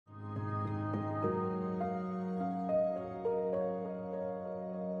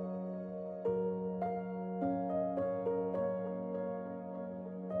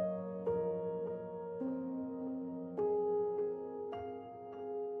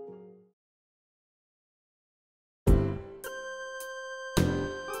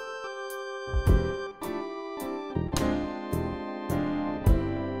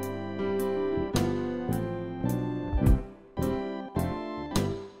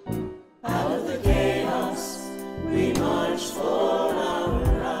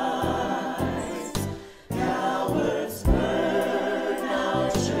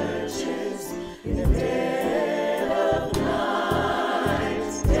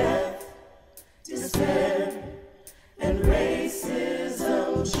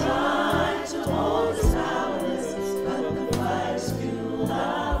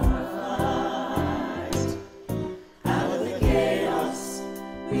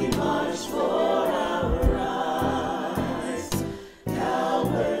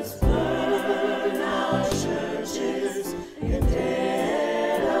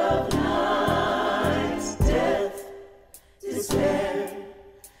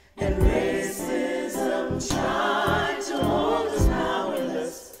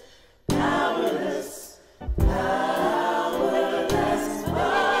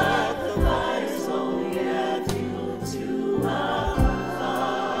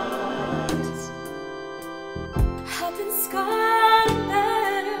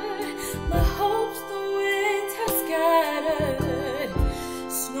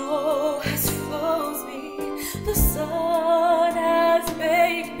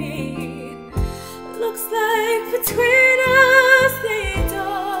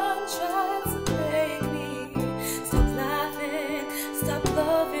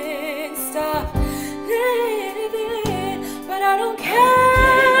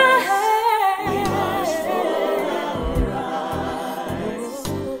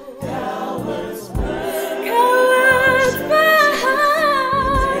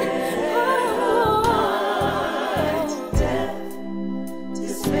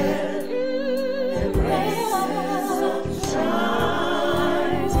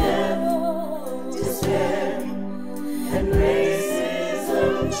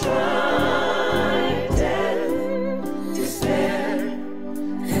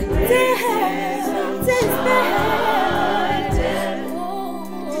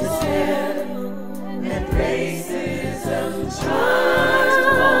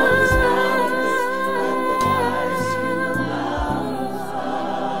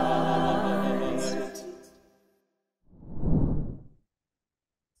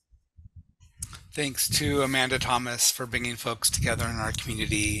Thanks to Amanda Thomas for bringing folks together in our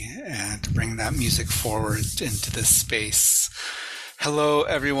community and to bring that music forward into this space. Hello,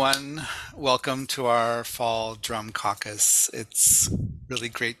 everyone. Welcome to our fall drum caucus. It's really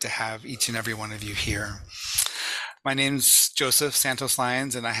great to have each and every one of you here. My name's Joseph Santos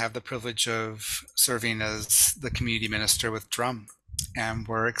Lyons, and I have the privilege of serving as the community minister with drum. And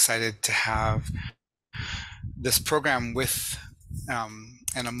we're excited to have this program with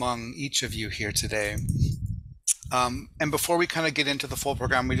and among each of you here today. And before we kind of get into the full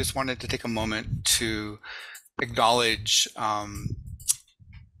program, we just wanted to take a moment to acknowledge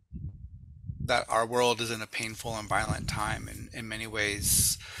that our world is in a painful and violent time. And in many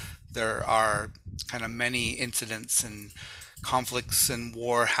ways, there are kind of many incidents and conflicts and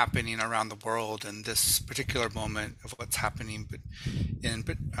war happening around the world. And this particular moment of what's happening in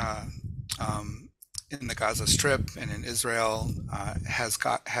the Gaza Strip and in Israel has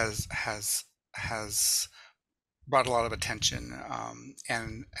brought a lot of attention.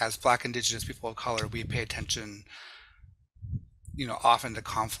 And as Black, Indigenous people of color, we pay attention, often to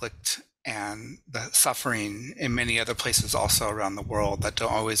conflict and the suffering in many other places also around the world that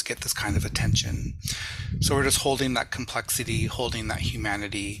don't always get this kind of attention. So we're just holding that complexity, holding that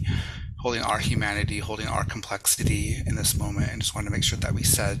humanity, holding our complexity in this moment, and just want to make sure that we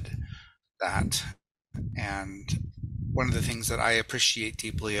said that. And one of the things that I appreciate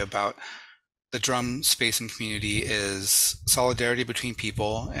deeply about the drum space and community is solidarity between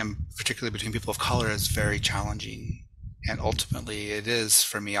people, and particularly between people of color, is very challenging. And ultimately, it is,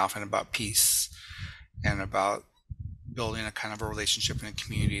 for me, often about peace and about building a kind of a relationship in a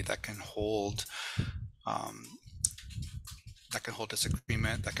community that can hold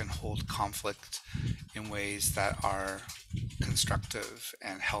disagreement, that can hold conflict in ways that are constructive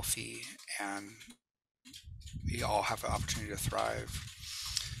and healthy, and we all have an opportunity to thrive.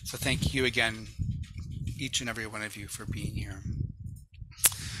 So thank you again, each and every one of you, for being here.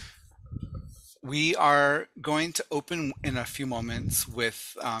 We are going to open in a few moments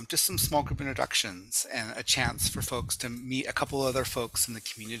with just some small group introductions and a chance for folks to meet a couple other folks in the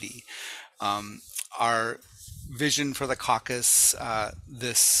community. Our vision for the caucus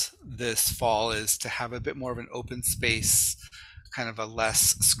this fall is to have a bit more of an open space, kind of a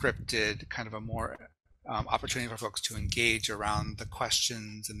less scripted, kind of a more opportunity for folks to engage around the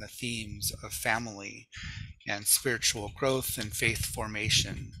questions and the themes of family and spiritual growth and faith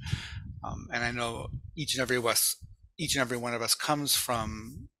formation. And I know each and every one of us comes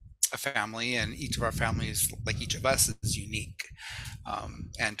from a family, and each of our families, like each of us, is unique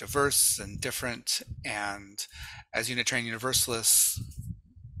and diverse and different. And as Unitarian Universalists,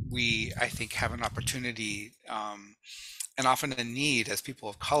 we, I think, have an opportunity and often a need as people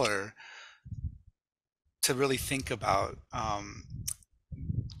of color to really think about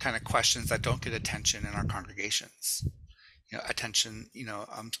kind of questions that don't get attention in our congregations.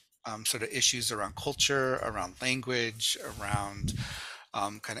 Sort of issues around culture, around language, around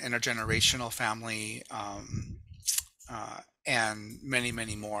kind of intergenerational family, and many,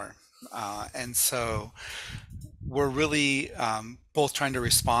 many more. And so we're really both trying to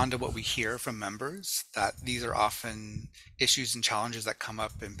respond to what we hear from members, that these are often issues and challenges that come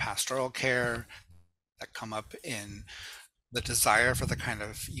up in pastoral care, that come up in the desire for the kind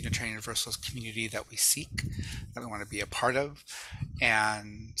of Unitarian Universalist community that we seek, that we want to be a part of.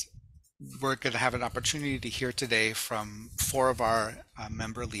 And we're going to have an opportunity to hear today from 4 of our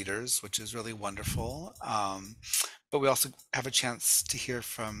member leaders, which is really wonderful. But we also have a chance to hear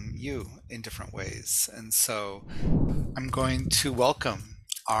from you in different ways. And so I'm going to welcome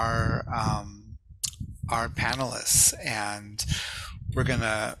our panelists, and we're going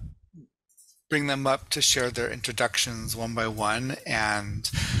to bring them up to share their introductions one by one.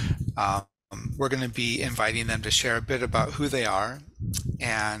 And we're going to be inviting them to share a bit about who they are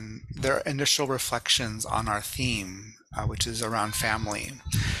and their initial reflections on our theme, which is around family.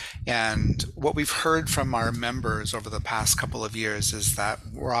 And what we've heard from our members over the past couple of years is that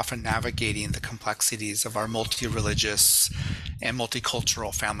we're often navigating the complexities of our multi-religious and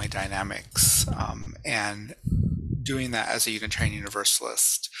multicultural family dynamics, and doing that as a Unitarian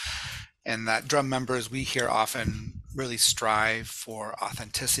Universalist. And that drum members, we hear often really strive for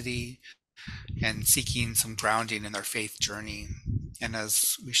authenticity and seeking some grounding in their faith journey. And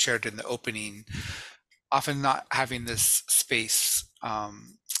as we shared in the opening, often not having this space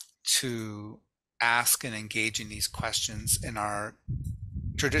to ask and engage in these questions in our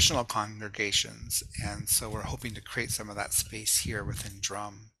traditional congregations. And so we're hoping to create some of that space here within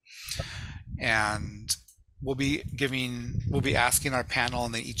Drum. And we'll be asking our panel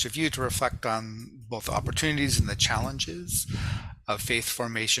and then each of you to reflect on both the opportunities and the challenges of faith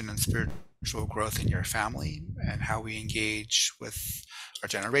formation and spiritual growth in your family, and how we engage with our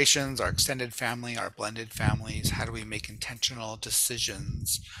generations, our extended family, our blended families. How do we make intentional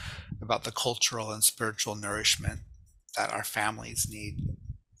decisions about the cultural and spiritual nourishment that our families need?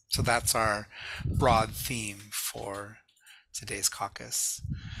 So that's our broad theme for today's caucus.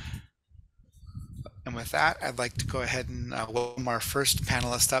 And with that, I'd like to go ahead and welcome our first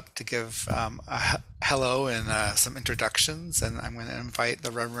panelist up to give a hello and some introductions. And I'm going to invite the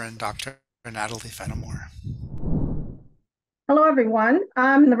Reverend Dr. Natalie Fenimore. Hello, everyone.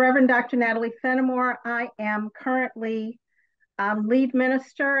 I'm the Reverend Dr. Natalie Fenimore. I am currently lead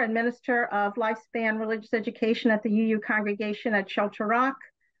minister and minister of lifespan religious education at the UU congregation at Shelter Rock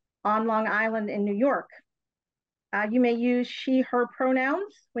on Long Island in New York. You may use she, her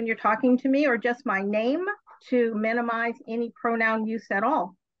pronouns when you're talking to me, or just my name to minimize any pronoun use at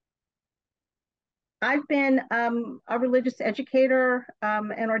all. I've been a religious educator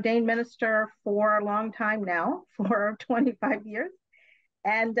and ordained minister for a long time now, for 25 years.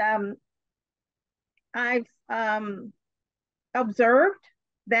 And I've observed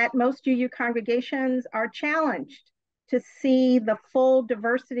that most UU congregations are challenged to see the full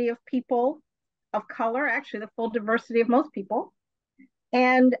diversity of people of color, actually the full diversity of most people,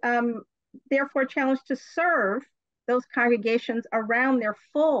 and therefore challenged to serve those congregations around their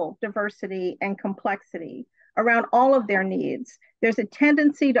full diversity and complexity, around all of their needs. There's a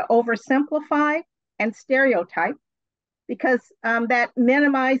tendency to oversimplify and stereotype, because that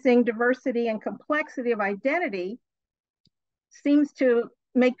minimizing diversity and complexity of identity seems to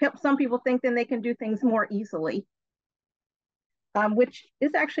make some people think then they can do things more easily, which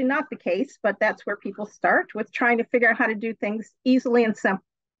is actually not the case, but that's where people start, with trying to figure out how to do things easily and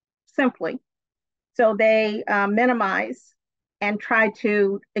simply. So they minimize and try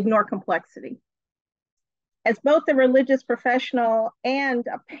to ignore complexity. As both a religious professional and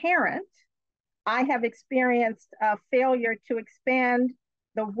a parent, I have experienced a failure to expand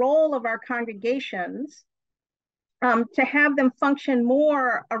the role of our congregations to have them function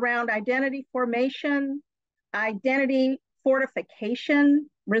more around identity formation, identity fortification,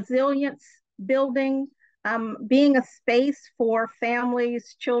 resilience building, being a space for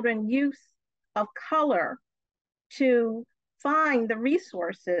families, children, youth of color to find the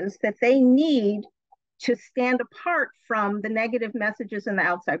resources that they need to stand apart from the negative messages in the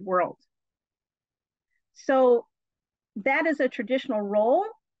outside world. So that is a traditional role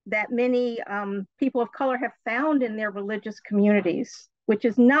that many people of color have found in their religious communities, which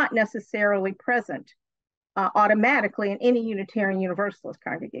is not necessarily present automatically in any Unitarian Universalist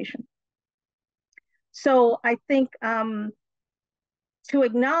congregation. So I think to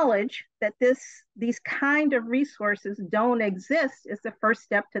acknowledge that these kind of resources don't exist is the first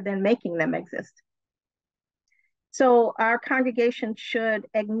step to then making them exist. So our congregation should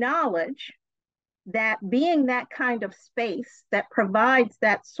acknowledge that being that kind of space that provides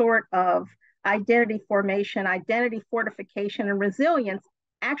that sort of identity formation, identity fortification, and resilience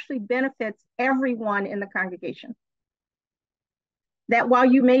actually benefits everyone in the congregation. That while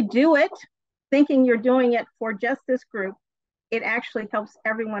you may do it thinking you're doing it for just this group, it actually helps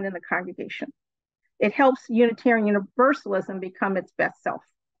everyone in the congregation. It helps Unitarian Universalism become its best self.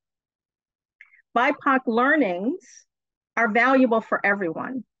 BIPOC learnings are valuable for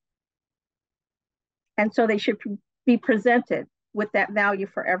everyone. And so they should be presented with that value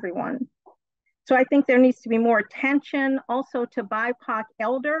for everyone. So I think there needs to be more attention also to BIPOC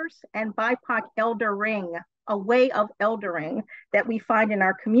elders and BIPOC eldering, a way of eldering that we find in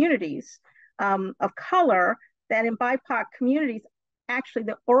our communities of color, that in BIPOC communities, actually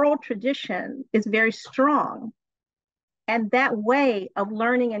the oral tradition is very strong. And that way of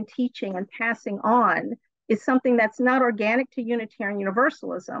learning and teaching and passing on is something that's not organic to Unitarian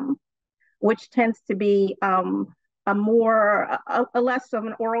Universalism, which tends to be a less of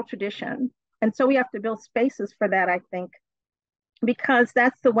an oral tradition. And so we have to build spaces for that, I think, because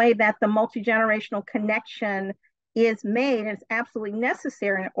that's the way that the multi-generational connection is made, and it's absolutely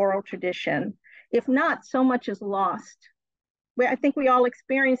necessary in oral tradition. If not, so much is lost. I think we all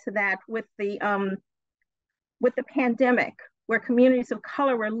experienced that with the pandemic, where communities of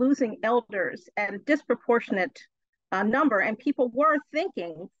color were losing elders at a disproportionate number, and people were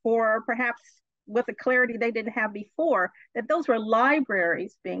thinking, for perhaps with a clarity they didn't have before, that those were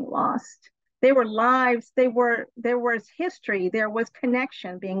libraries being lost. They were lives, there was history, there was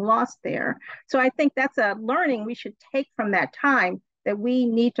connection being lost there. So I think that's a learning we should take from that time, that we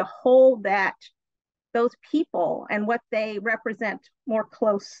need to hold those people and what they represent more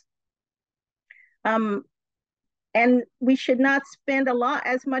close. And we should not spend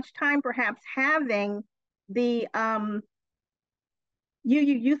as much time perhaps having the UU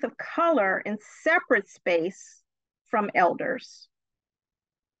youth of color in separate space from elders,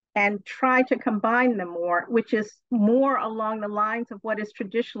 and try to combine them more, which is more along the lines of what is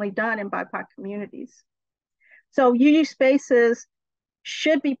traditionally done in BIPOC communities. So UU spaces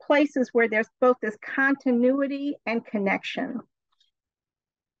should be places where there's both this continuity and connection.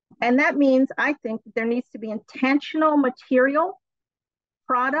 And that means, I think, that there needs to be intentional material,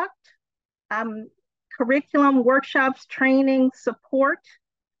 product, curriculum, workshops, training, support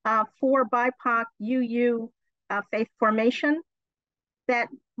for BIPOC UU faith formation, that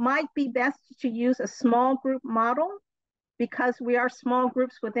might be best to use a small group model, because we are small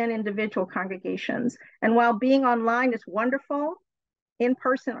groups within individual congregations. And while being online is wonderful, in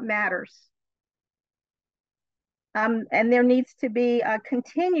person matters. And there needs to be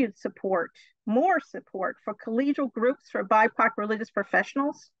continued support, more support for collegial groups for BIPOC religious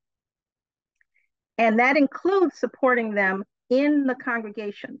professionals. And that includes supporting them in the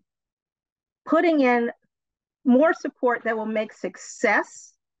congregation, putting in more support that will make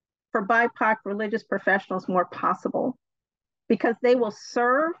success for BIPOC religious professionals more possible, because they will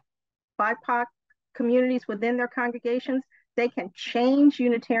serve BIPOC communities within their congregations. They can change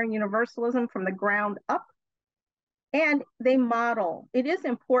Unitarian Universalism from the ground up, and they model. It is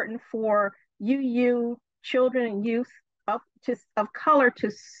important for UU children and youth of color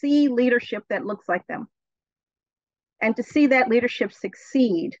to see leadership that looks like them, and to see that leadership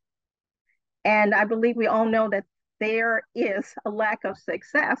succeed. And I believe we all know that there is a lack of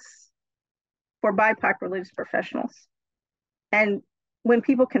success for BIPOC religious professionals. And when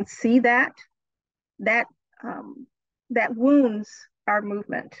people can see that wounds our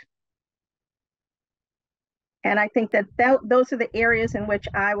movement. And I think that those are the areas in which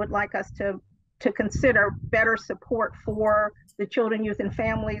I would like us to consider better support for the children, youth, and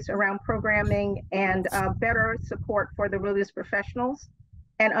families around programming, and better support for the religious professionals,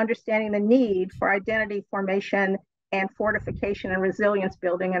 and understanding the need for identity formation and fortification and resilience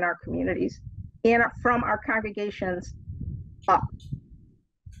building in our communities, from our congregations up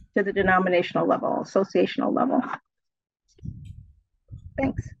to the denominational level, associational level.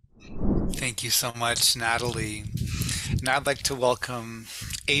 Thanks. Thank you so much, Natalie. Now I'd like to welcome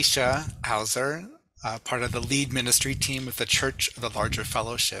Aisha Hauser, part of the lead ministry team with the Church of the Larger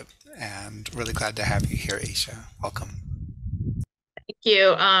Fellowship. And really glad to have you here, Aisha. Welcome. Thank you.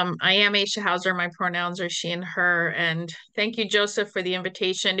 I am Aisha Hauser. My pronouns are she and her. And thank you, Joseph, for the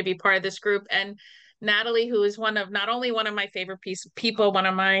invitation to be part of this group. And Natalie, who is not only one of my favorite people, one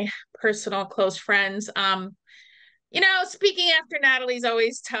of my personal close friends. Speaking after Natalie is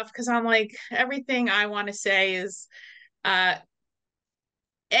always tough, because I'm like, everything I want to say is, I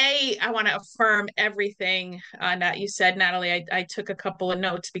want to affirm everything that you said, Natalie. I took a couple of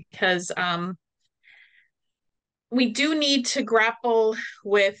notes, because we do need to grapple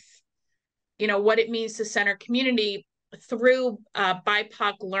with, what it means to center community. through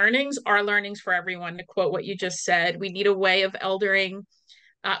BIPOC learnings are learnings for everyone, to quote what you just said. We need a way of eldering.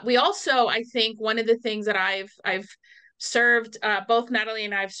 We also, I think, one of the things that I've served, both Natalie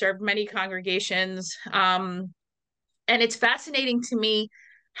and I have served many congregations, and it's fascinating to me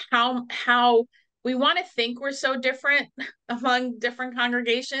how we want to think we're so different among different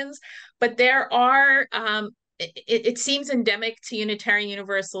congregations, but there are it seems endemic to Unitarian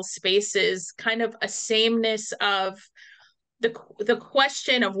Universal spaces, kind of a sameness of the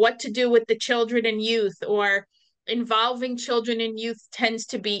question of what to do with the children and youth, or involving children and youth tends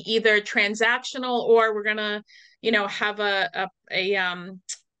to be either transactional, or we're gonna, have I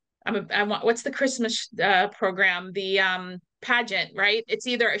want, what's the Christmas program? The pageant, right? It's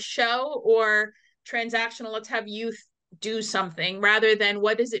either a show or transactional. Let's have youth do something, rather than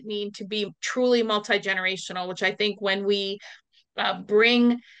what does it mean to be truly multi-generational, which I think when we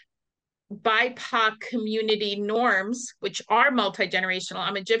bring BIPOC community norms, which are multi-generational.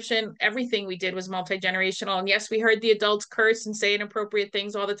 I'm Egyptian. Everything we did was multi-generational. And yes, we heard the adults curse and say inappropriate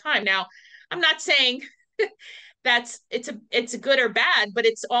things all the time. Now, I'm not saying it's a good or bad, but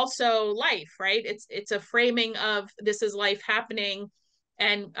it's also life, right? It's a framing of this is life happening.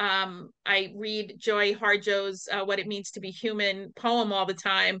 And I read Joy Harjo's What It Means to Be Human poem all the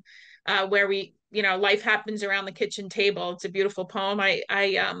time, where life happens around the kitchen table. It's a beautiful poem. I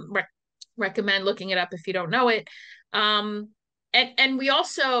recommend looking it up if you don't know it. And we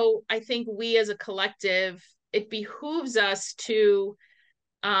also, I think we as a collective, it behooves us to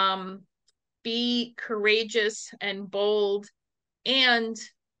be courageous and bold, and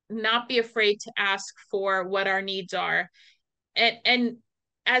not be afraid to ask for what our needs are. And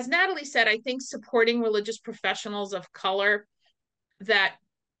as Natalie said, I think supporting religious professionals of color that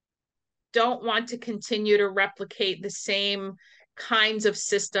don't want to continue to replicate the same kinds of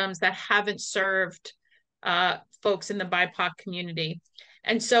systems that haven't served folks in the BIPOC community.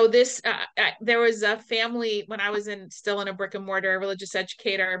 And so there was a family when I was still in a brick and mortar religious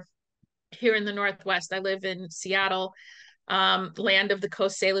educator here in the Northwest. I live in Seattle, land of the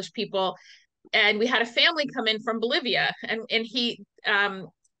Coast Salish people. And we had a family come in from Bolivia, and he,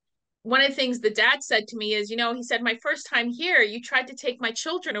 one of the things the dad said to me is, he said, my first time here, you tried to take my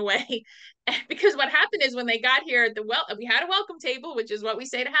children away. Because what happened is when they got here, we had a welcome table, which is what we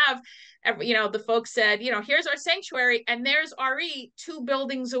say to have. The folks said, here's our sanctuary, and there's RE 2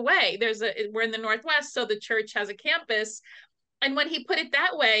 buildings away. We're in the Northwest, so the church has a campus. And when he put it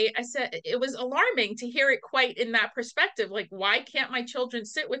that way, I said it was alarming to hear it quite in that perspective. Like, why can't my children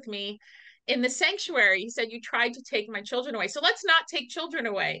sit with me in the sanctuary? He said, you tried to take my children away. So let's not take children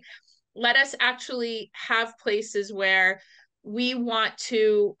away. Let us actually have places where we want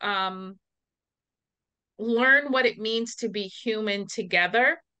to learn what it means to be human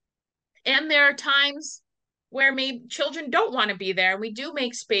together. And there are times where maybe children don't want to be there. We do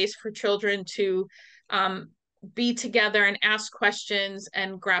make space for children to be together and ask questions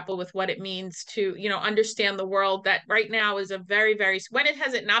and grapple with what it means to, understand the world that right now is a very, very, when it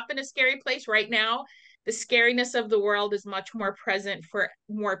has it not been a scary place right now, the scariness of the world is much more present for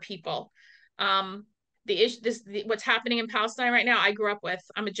more people. What's happening in Palestine right now, I grew up with.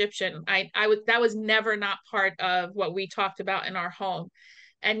 I'm Egyptian. That was never not part of what we talked about in our home.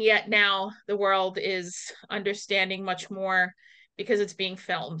 And yet now the world is understanding much more because it's being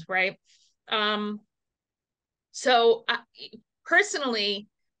filmed, right? So personally,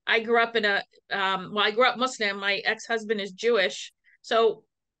 I grew up I grew up Muslim. My ex-husband is Jewish. So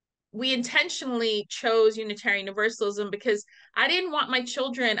we intentionally chose Unitarian Universalism because I didn't want my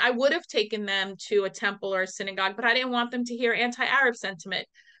children, I would have taken them to a temple or a synagogue, but I didn't want them to hear anti-Arab sentiment.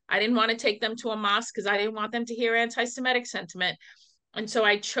 I didn't want to take them to a mosque because I didn't want them to hear anti-Semitic sentiment. And so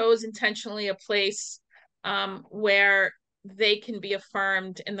I chose intentionally a place where they can be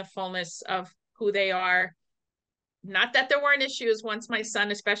affirmed in the fullness of who they are. Not that there weren't issues once my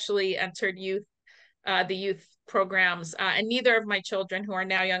son especially entered the youth programs, and neither of my children, who are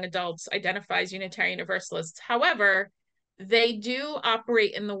now young adults, identifies Unitarian Universalists. However, they do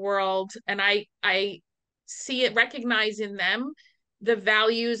operate in the world, and I recognize in them the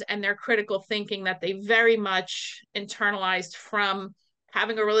values and their critical thinking that they very much internalized from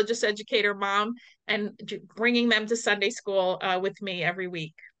having a religious educator mom and bringing them to Sunday school with me every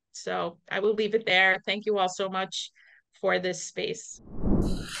week. So I will leave it there. Thank you all so much for this space.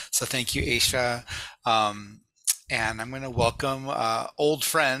 So thank you, Aisha. And I'm going to welcome old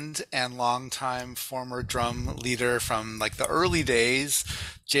friend and longtime former drum leader from like the early days,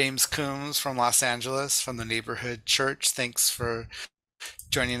 James Coomes from Los Angeles, from the Neighborhood Church. Thanks for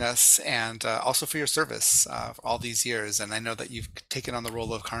joining us, and also for your service for all these years. And I know that you've taken on the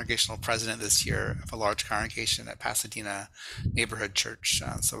role of congregational president this year of a large congregation at Pasadena Neighborhood Church.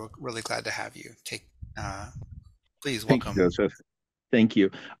 So we're really glad to have you. Please Thank you, welcome. Joseph. Thank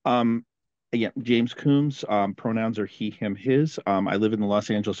you. Again, James Coomes, pronouns are he, him, his. I live in the Los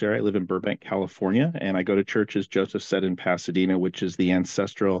Angeles area. I live in Burbank, California, and I go to church, as Joseph said, in Pasadena, which is the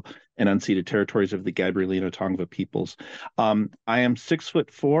ancestral and unceded territories of the Gabrielino Tongva peoples. I am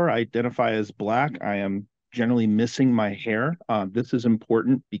 6'4". I identify as Black. I am generally missing my hair. This is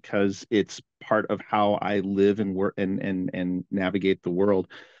important because it's part of how I live and work and navigate the world.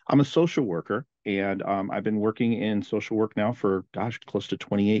 I'm a social worker, and I've been working in social work now for, gosh, close to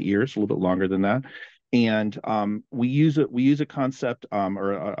 28 years, a little bit longer than that. And we use a concept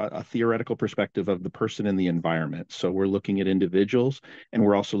or a theoretical perspective of the person and the environment. So we're looking at individuals, and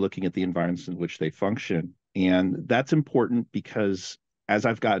we're also looking at the environments in which they function. And that's important because as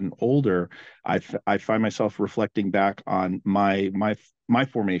I've gotten older, I find myself reflecting back on my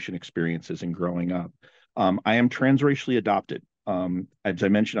formation experiences and growing up. I am transracially adopted. As I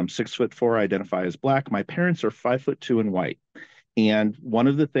mentioned, I'm 6'4". I identify as Black. My parents are 5'2" and white. And one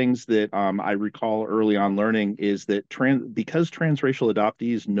of the things that I recall early on learning is that because transracial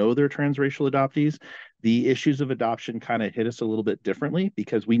adoptees know they're transracial adoptees, the issues of adoption kind of hit us a little bit differently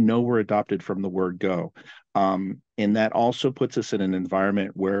because we know we're adopted from the word go. And that also puts us in an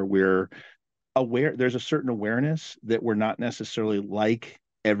environment where we're aware, there's a certain awareness that we're not necessarily like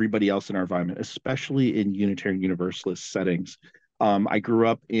everybody else in our environment, especially in Unitarian Universalist settings. I grew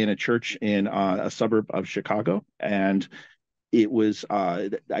up in a church in a suburb of Chicago, and it was I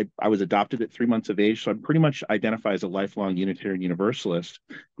was adopted at 3 months of age, so I pretty much identify as a lifelong Unitarian Universalist.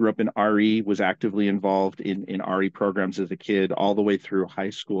 Grew up in RE, was actively involved in RE programs as a kid, all the way through high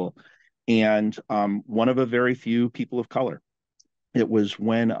school, and one of a very few people of color. It was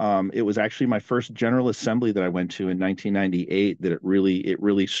when it was actually my first General Assembly that I went to in 1998 that it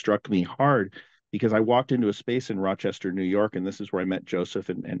really struck me hard because I walked into a space in Rochester, New York, and this is where I met Joseph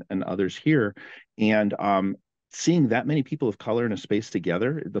and others here. And seeing that many people of color in a space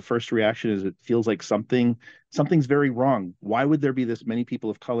together, the first reaction is it feels like something's very wrong. Why would there be this many people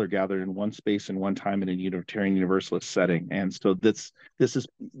of color gathered in one space and one time in a Unitarian Universalist setting? And so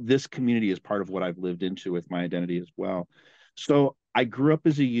this community is part of what I've lived into with my identity as well. So I grew up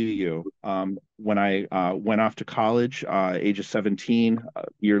as a UU. When I went off to college, age of 17, a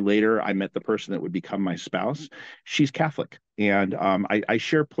year later, I met the person that would become my spouse. She's Catholic. And I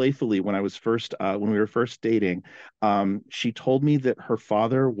share playfully when we were first dating, she told me that her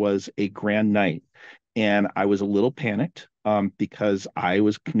father was a Grand Knight. And I was a little panicked because I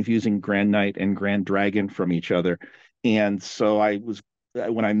was confusing Grand Knight and Grand Dragon from each other. And so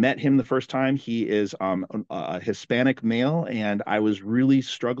when I met him the first time, he is a Hispanic male, and I was really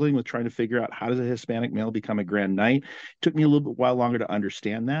struggling with trying to figure out how does a Hispanic male become a Grand Knight. It took me a little bit while longer to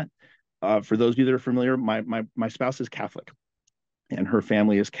understand that. For those of you that are familiar, my spouse is Catholic, and her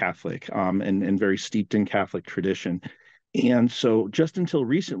family is Catholic, and very steeped in Catholic tradition. And so just until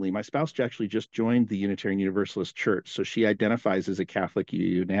recently, my spouse actually just joined the Unitarian Universalist Church. So she identifies as a Catholic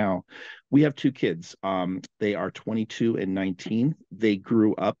UU now. We have two kids. They are 22 and 19. They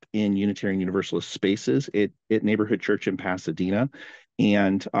grew up in Unitarian Universalist spaces at Neighborhood Church in Pasadena.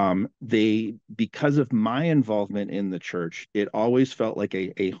 And because of my involvement in the church, it always felt like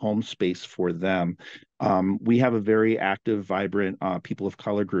a home space for them. We have a very active, vibrant people of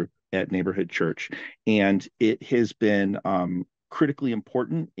color group at Neighborhood Church, and it has been critically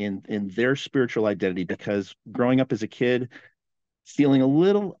important in their spiritual identity because growing up as a kid, feeling a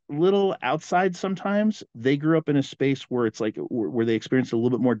little outside sometimes, they grew up in a space where it's like where they experienced a little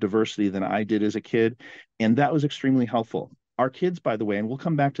bit more diversity than I did as a kid, and that was extremely helpful. Our kids, by the way, and we'll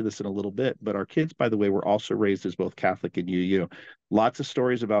come back to this in a little bit, but our kids, by the way, were also raised as both Catholic and UU. Lots of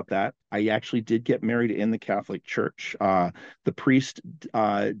stories about that. I actually did get married in the Catholic Church. The priest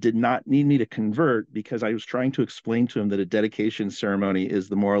did not need me to convert because I was trying to explain to him that a dedication ceremony is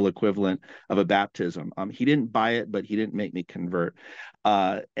the moral equivalent of a baptism. He didn't buy it, but he didn't make me convert.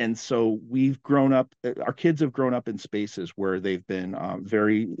 And so we've grown up, our kids have grown up in spaces where they've been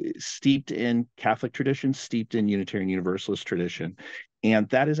very steeped in Catholic tradition, steeped in Unitarian Universalist tradition. And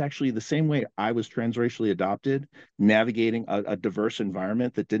that is actually the same way I was transracially adopted, navigating a diverse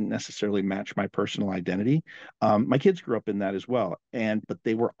environment that didn't necessarily match my personal identity. My kids grew up in that as well. But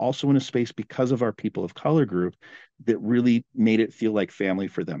they were also in a space because of our people of color group that really made it feel like family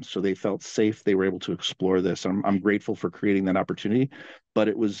for them. So they felt safe. They were able to explore this. I'm grateful for creating that opportunity. But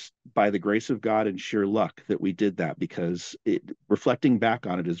it was by the grace of God and sheer luck that we did that because reflecting back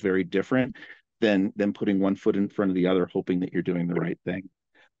on it is very different. than putting one foot in front of the other, hoping that you're doing the right thing.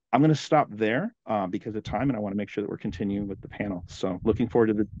 I'm going to stop there because of time, and I want to make sure that we're continuing with the panel. So looking forward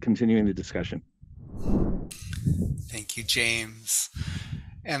to continuing the discussion. Thank you, James.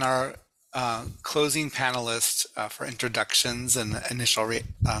 And our closing panelist for introductions and initial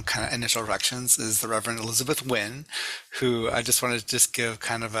directions is the Reverend Elizabeth Nguyen, who I just wanted to give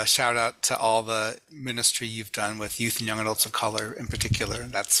kind of a shout out to all the ministry you've done with youth and young adults of color in particular.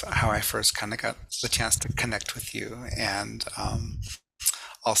 That's how I first kind of got the chance to connect with you, and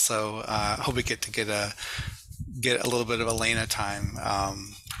also hope we get a little bit of Elena time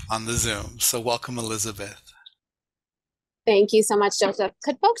on the Zoom. So welcome, Elizabeth. Thank you so much, Joseph.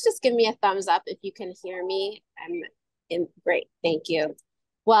 Could folks just give me a thumbs up if you can hear me? Great, thank you.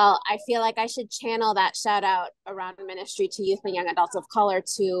 Well, I feel like I should channel that shout out around ministry to youth and young adults of color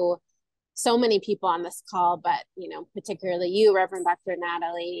to so many people on this call, but particularly you, Reverend Dr.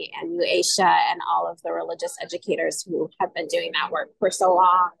 Natalie, and you, Aisha, and all of the religious educators who have been doing that work for so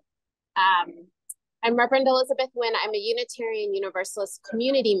long. I'm Reverend Elizabeth Nguyen. I'm a Unitarian Universalist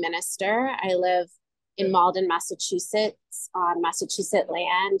community minister. I live in Malden, Massachusetts, on Massachusetts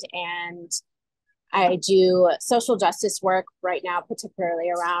land, and I do social justice work right now, particularly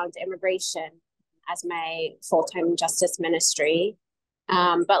around immigration as my full-time justice ministry.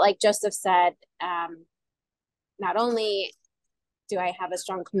 But like Joseph said, not only do I have a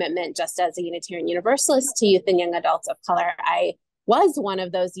strong commitment just as a Unitarian Universalist to youth and young adults of color, I was one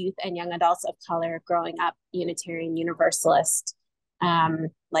of those youth and young adults of color growing up Unitarian Universalist,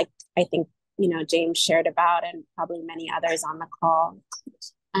 like I think James shared about, and probably many others on the call.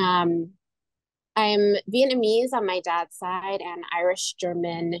 I'm Vietnamese on my dad's side and Irish,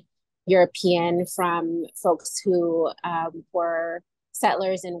 German, European from folks who were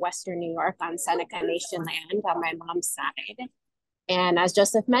settlers in Western New York on Seneca Nation land on my mom's side. And as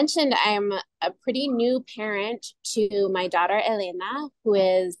Joseph mentioned, I'm a pretty new parent to my daughter, Elena, who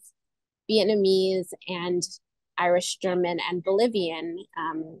is Vietnamese and Irish, German, and Bolivian.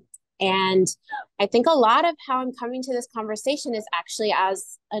 And I think a lot of how I'm coming to this conversation is actually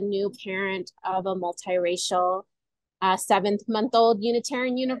as a new parent of a multiracial 7-month-old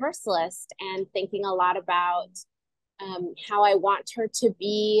Unitarian Universalist, and thinking a lot about how I want her to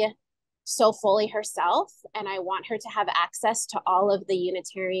be so fully herself, and I want her to have access to all of the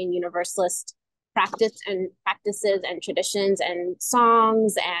Unitarian Universalist practices and traditions and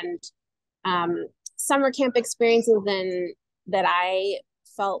songs and summer camp experiences and that I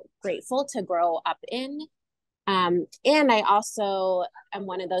felt grateful to grow up in. And I also am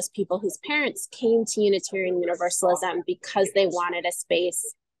one of those people whose parents came to Unitarian Universalism because they wanted a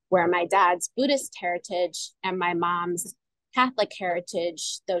space where my dad's Buddhist heritage and my mom's Catholic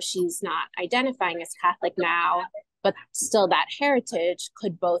heritage, though she's not identifying as Catholic now, but still that heritage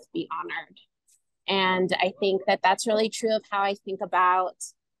could both be honored. And I think that that's really true of how I think about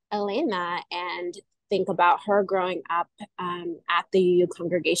Elena and think about her growing up at the UU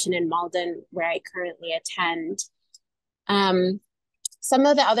congregation in Malden, where I currently attend. Some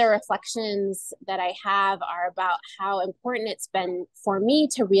of the other reflections that I have are about how important it's been for me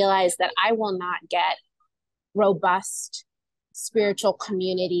to realize that I will not get robust spiritual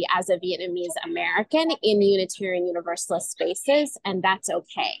community as a Vietnamese American in Unitarian Universalist spaces, and that's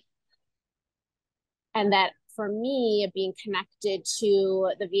okay. And that for me, being connected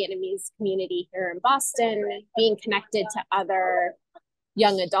to the Vietnamese community here in Boston, being connected to other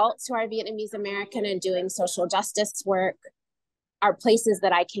young adults who are Vietnamese American and doing social justice work are places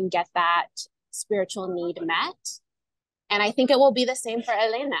that I can get that spiritual need met. And I think it will be the same for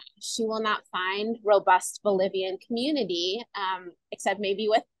Elena. She will not find robust Bolivian community, except maybe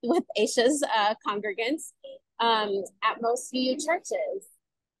with Aisha's congregants at most UU churches.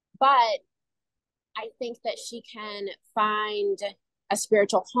 But I think that she can find a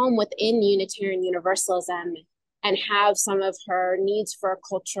spiritual home within Unitarian Universalism and have some of her needs for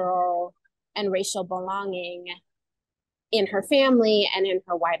cultural and racial belonging in her family and in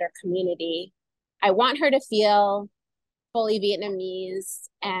her wider community. I want her to feel fully Vietnamese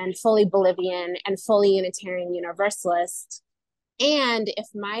and fully Bolivian and fully Unitarian Universalist. And if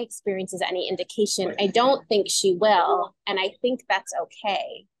my experience is any indication, I don't think she will, and I think that's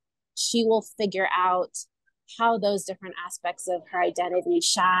okay. She will figure out how those different aspects of her identity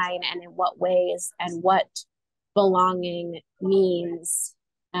shine and in what ways and what belonging means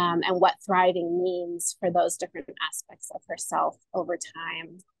and what thriving means for those different aspects of herself over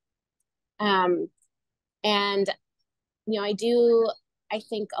time. And, I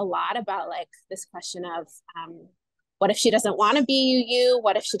think a lot about like this question of what if she doesn't want to be UU?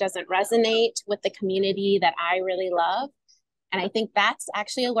 What if she doesn't resonate with the community that I really love? And I think that's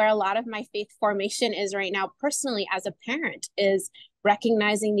actually where a lot of my faith formation is right now, personally, as a parent, is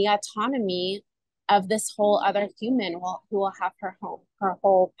recognizing the autonomy of this whole other human who will have her whole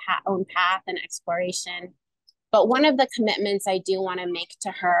own path and exploration. But one of the commitments I do want to make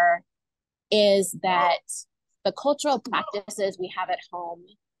to her is that the cultural practices we have at home,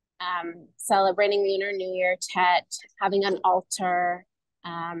 celebrating Lunar New Year, Tet, having an altar,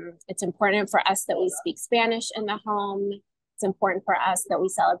 it's important for us that we speak Spanish in the home. It's important for us that we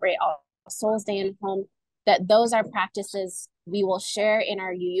celebrate All Souls Day in home, that those are practices we will share in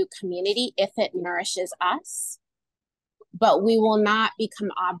our UU community if it nourishes us, but we will not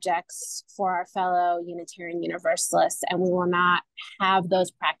become objects for our fellow Unitarian Universalists, and we will not have those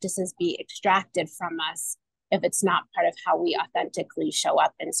practices be extracted from us if it's not part of how we authentically show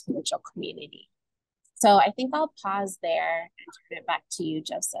up in spiritual community. So I think I'll pause there and turn it back to you,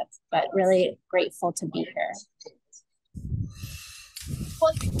 Joseph, but really grateful to be here.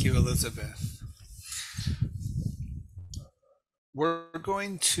 Thank you, Elizabeth. We're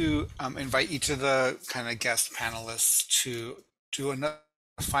going to invite each of the kind of guest panelists to do a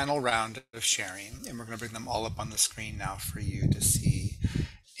final round of sharing, and we're going to bring them all up on the screen now for you to see.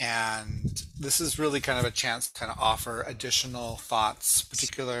 And this is really kind of a chance to kind of offer additional thoughts,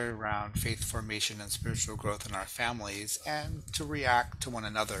 particularly around faith formation and spiritual growth in our families, and to react to one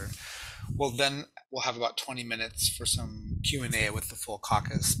another. Well, then we'll have about 20 minutes for some Q&A with the full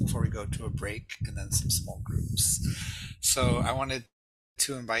caucus before we go to a break, and then some small groups. So I wanted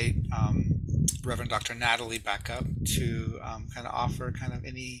to invite Reverend Dr. Natalie back up to kind of offer kind of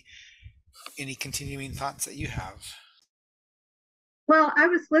any continuing thoughts that you have. Well, I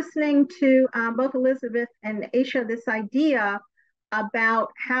was listening to both Elizabeth and Aisha, this idea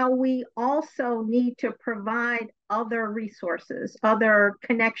about how we also need to provide other resources, other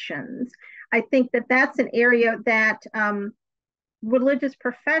connections. I think that that's an area that religious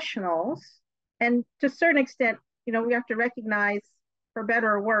professionals, and to a certain extent, you know, we have to recognize, for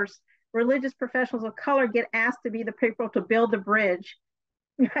better or worse, religious professionals of color get asked to be the people to build the bridge,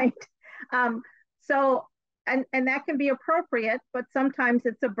 right? And that can be appropriate, but sometimes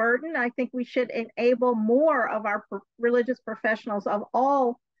it's a burden. I think we should enable more of our religious professionals of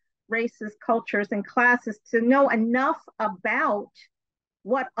all races, cultures, and classes to know enough about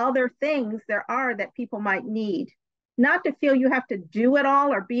what other things there are that people might need. Not to feel you have to do it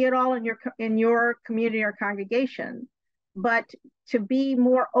all or be it all in your community or congregation, but to be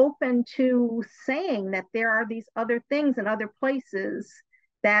more open to saying that there are these other things in other places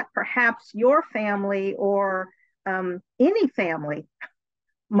that perhaps your family or any family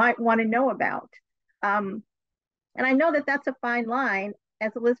might want to know about. And I know that that's a fine line,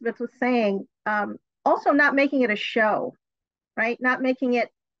 as Elizabeth was saying, also not making it a show, right? Not making it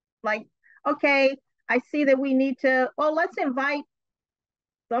like, okay, I see that we need to, well, let's invite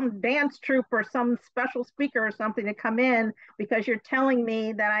some dance troupe or some special speaker or something to come in because you're telling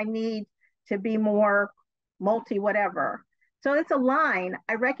me that I need to be more multi whatever. So it's a line.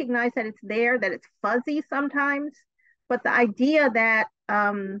 I recognize that it's there, that it's fuzzy sometimes, but the idea that,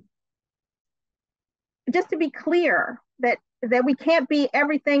 just to be clear, that we can't be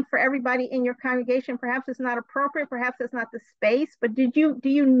everything for everybody in your congregation. Perhaps it's not appropriate, perhaps it's not the space, but do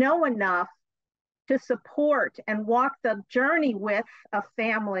you know enough to support and walk the journey with a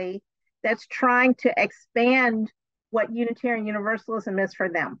family that's trying to expand what Unitarian Universalism is for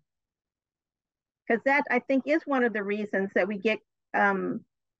them? Because that, I think, is one of the reasons that we get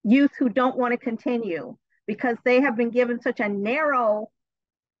youth who don't want to continue, because they have been given such a narrow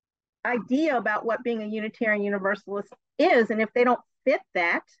idea about what being a Unitarian Universalist is. And if they don't fit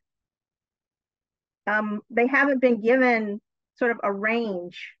that, they haven't been given sort of a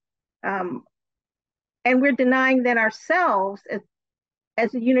range. And we're denying that ourselves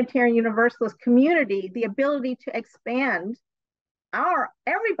as a Unitarian Universalist community, the ability to expand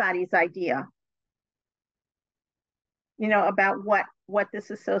everybody's idea, you know, about what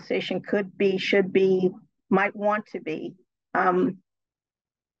this association could be, should be, might want to be.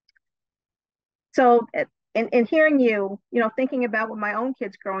 So in hearing you, you know, thinking about with my own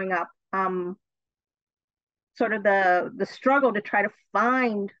kids growing up, sort of the struggle to try to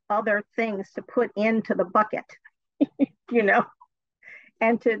find other things to put into the bucket, you know,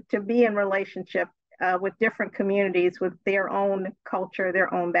 and to be in relationship with different communities with their own culture,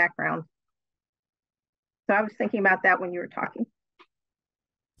 their own background. So I was thinking about that when you were talking.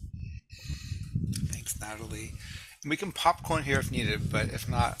 Thanks, Natalie. And we can popcorn here if needed, but if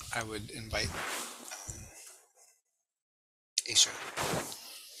not, I would invite Aisha.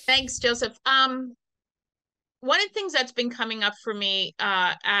 Thanks, Joseph. One of the things that's been coming up for me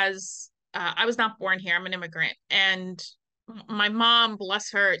as I was not born here, I'm an immigrant, and my mom,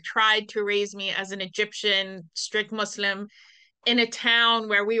 bless her, tried to raise me as an Egyptian strict Muslim in a town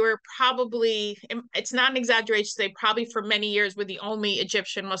where we were probably, it's not an exaggeration to say, probably for many years were the only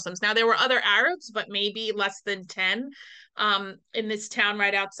Egyptian Muslims. Now there were other Arabs, but maybe less than 10 in this town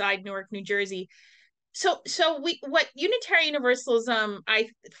right outside Newark, New Jersey. So what Unitarian Universalism,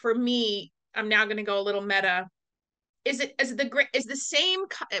 for me, I'm now going to go a little meta, is the same,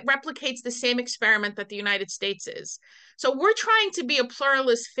 it replicates the same experiment that the United States is. So we're trying to be a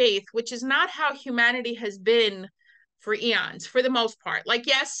pluralist faith, which is not how humanity has been for eons, for the most part. Like,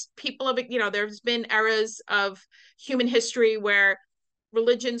 yes, people have, there's been eras of human history where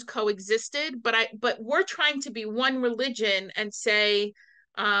religions coexisted, but we're trying to be one religion and say,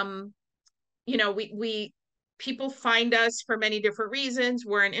 we people find us for many different reasons.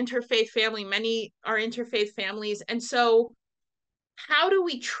 We're an interfaith family. Many are interfaith families. And so how do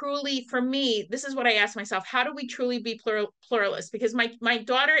we truly, for me, this is what I ask myself, how do we truly be pluralist? Because my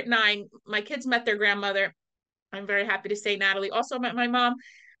daughter at 9, my kids met their grandmother. I'm very happy to say Natalie also met my mom,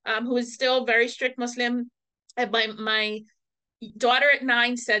 who is still very strict Muslim. And my daughter at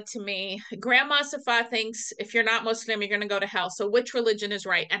 9 said to me, Grandma Safa thinks if you're not Muslim, you're going to go to hell. So which religion is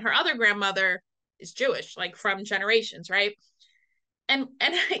right? And her other grandmother is Jewish, like from generations, right? And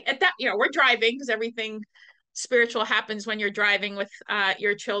at that, we're driving because everything spiritual happens when you're driving with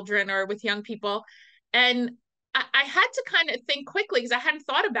your children or with young people. And I had to kind of think quickly because I hadn't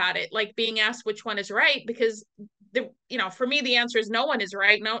thought about it, like being asked which one is right, because for me, the answer is no one is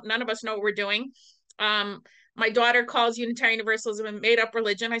right. No, none of us know what we're doing. My daughter calls Unitarian Universalism a made up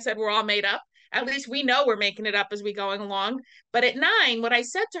religion. I said, we're all made up. At least we know we're making it up as we going along. But at 9, what I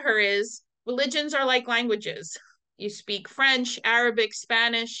said to her is, religions are like languages. You speak French, Arabic,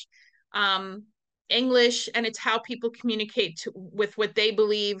 Spanish, English, and it's how people communicate with what they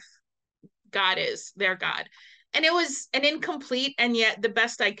believe God is, their God. And it was an incomplete and yet the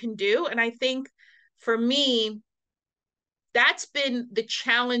best I can do. And I think for me, that's been the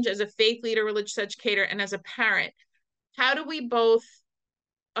challenge as a faith leader, religious educator, and as a parent. How do we both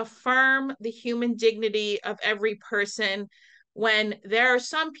affirm the human dignity of every person when there are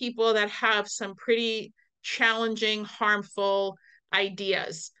some people that have some pretty challenging, harmful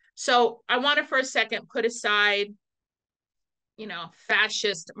ideas? So I want to for a second put aside,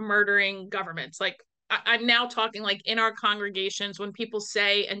 fascist murdering governments. Like I'm now talking like in our congregations when people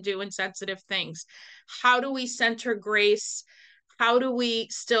say and do insensitive things. How do we center grace? How do we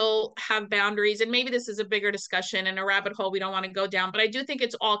still have boundaries? And maybe this is a bigger discussion and a rabbit hole we don't want to go down, but I do think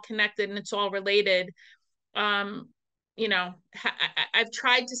it's all connected and it's all related. I've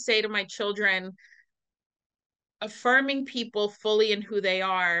tried to say to my children, affirming people fully in who they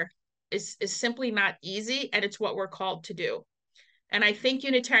are is simply not easy, and it's what we're called to do. And I think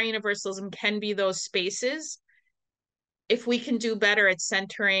Unitarian Universalism can be those spaces if we can do better at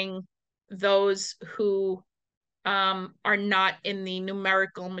centering those who are not in the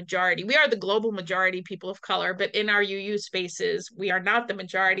numerical majority. We are the global majority, people of color, but in our UU spaces, we are not the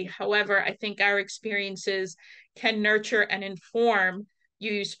majority. However, I think our experiences can nurture and inform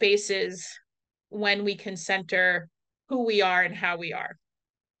UU spaces when we can center who we are and how we are.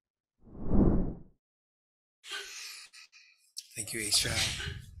 Thank you, Aisha.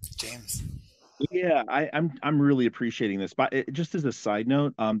 James. Yeah, I'm really appreciating this. But just as a side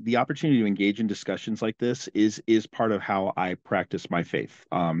note, the opportunity to engage in discussions like this is part of how I practice my faith.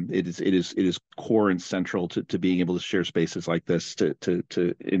 It is core and central to being able to share spaces like this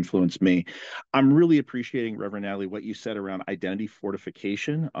to influence me. I'm really appreciating, Reverend Natalie, what you said around identity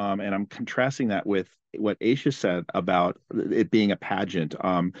fortification, and I'm contrasting that with what Aisha said about it being a pageant.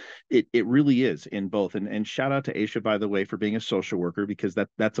 It really is in both. And shout out to Aisha, by the way, for being a social worker, because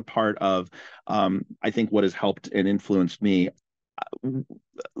that's a part of I think what has helped and influenced me.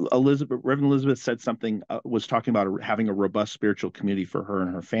 Reverend Elizabeth said something, was talking about having a robust spiritual community for her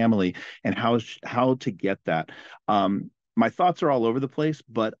and her family, and how to get that. My thoughts are all over the place,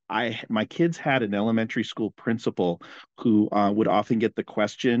 but my kids had an elementary school principal who would often get the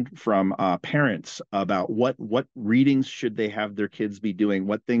question from parents about what readings should they have their kids be doing,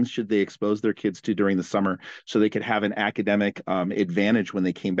 what things should they expose their kids to during the summer so they could have an academic advantage when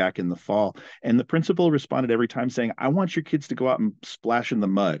they came back in the fall. And the principal responded every time saying, I want your kids to go out and splash in the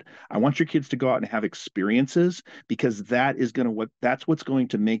mud. I want your kids to go out and have experiences, because that's what's going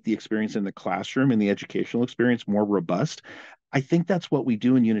to make the experience in the classroom and the educational experience more robust. I think that's what we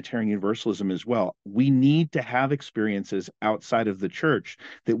do in Unitarian Universalism as well. We need to have experiences outside of the church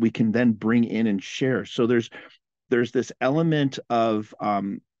that we can then bring in and share. So there's this element of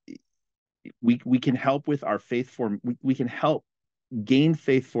we can help with our faith form. We can help gain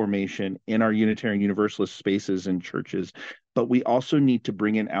faith formation in our Unitarian Universalist spaces and churches but we also need to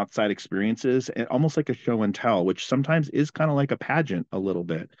bring in outside experiences and almost like a show and tell, which sometimes is kind of like a pageant a little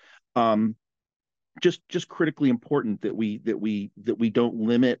bit. Just critically important that we don't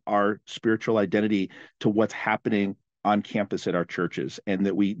limit our spiritual identity to what's happening on campus at our churches, and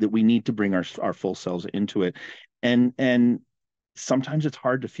that we need to bring our full selves into it. And sometimes it's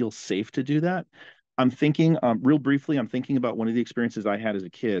hard to feel safe to do that. I'm thinking, real briefly, I'm thinking about one of the experiences I had as a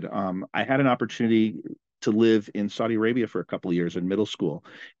kid. I had an opportunity to live in Saudi Arabia for a couple of years in middle school.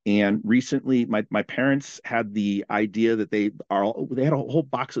 And recently, my parents had the idea that they had a whole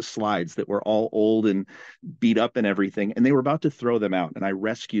box of slides that were all old and beat up and everything, and they were about to throw them out, and I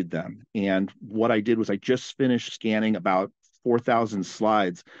rescued them. And what I did was I just finished scanning about 4,000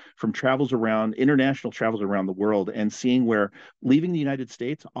 slides from international travels around the world, and seeing where, leaving the United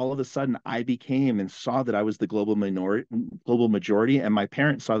States, all of a sudden I became and saw that I was the global majority, and my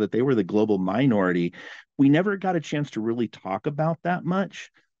parents saw that they were the global minority. We never got a chance to really talk about that much,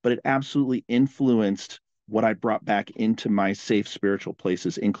 but it absolutely influenced what I brought back into my safe spiritual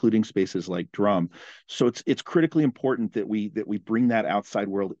places, including spaces like drum. So it's critically important that we bring that outside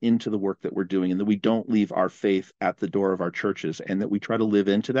world into the work that we're doing, and that we don't leave our faith at the door of our churches, and that we try to live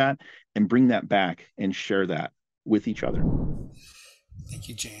into that and bring that back and share that with each other. Thank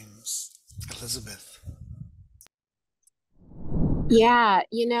you, James. Elizabeth. Yeah,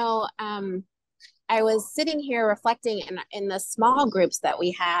 I was sitting here reflecting in the small groups that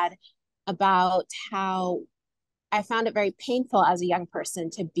we had about how I found it very painful as a young person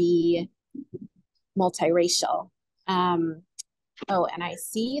to be multiracial. And I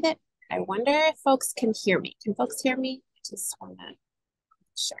see that, I wonder if folks can hear me. Can folks hear me? I just want to,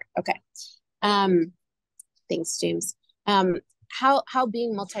 sure, okay. Thanks, James. How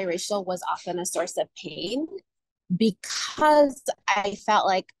being multiracial was often a source of pain, because I felt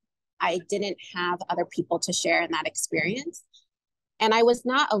like I didn't have other people to share in that experience. And I was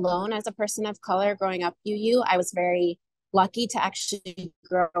not alone as a person of color growing up UU. I was very lucky to actually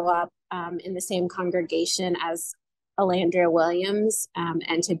grow up in the same congregation as Alandria Williams,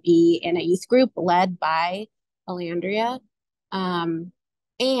 and to be in a youth group led by Alandria.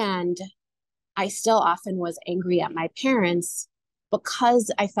 And I still often was angry at my parents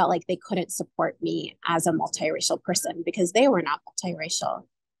because I felt like they couldn't support me as a multiracial person because they were not multiracial.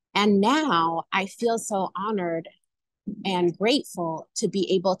 And now I feel so honored and grateful to be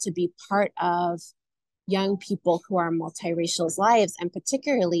able to be part of young people who are multiracial's lives, and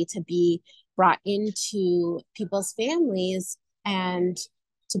particularly to be brought into people's families and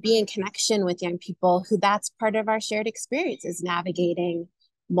to be in connection with young people who that's part of our shared experience, is navigating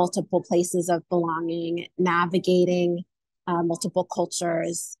multiple places of belonging, navigating multiple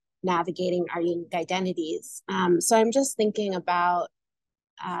cultures, navigating our unique identities. So I'm just thinking about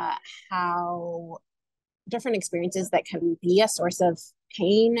how different experiences that can be a source of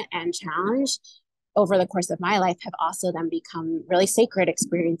pain and challenge over the course of my life have also then become really sacred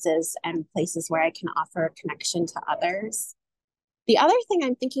experiences and places where I can offer connection to others. The other thing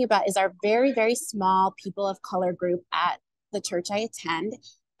I'm thinking about is our very, very small people of color group at the church I attend,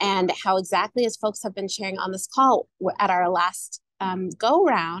 and how exactly as folks have been sharing on this call at our last go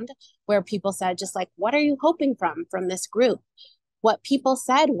round, where people said, just like, what are you hoping from this group? What people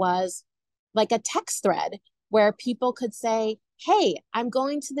said was like a text thread where people could say, hey, I'm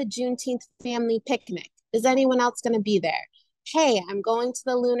going to the Juneteenth family picnic. Is anyone else going to be there? Hey, I'm going to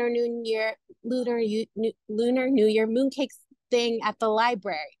the Lunar New Year mooncake thing at the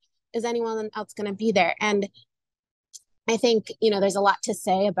library. Is anyone else going to be there? And I think, there's a lot to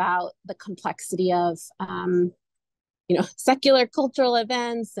say about the complexity of, secular cultural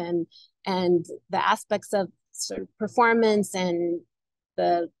events and the aspects of sort of performance and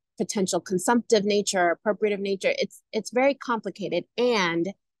the potential consumptive nature, appropriative nature. It's very complicated.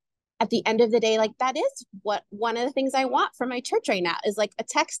 And at the end of the day, like, that is what one of the things I want from my church right now is like a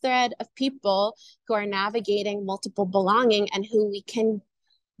text thread of people who are navigating multiple belonging and who we can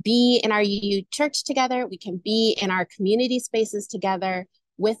be in our UU church together. We can be in our community spaces together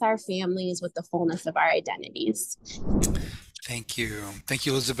with our families, with the fullness of our identities. Thank you. Thank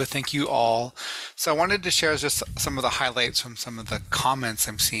you, Elizabeth. Thank you all. So I wanted to share just some of the highlights from some of the comments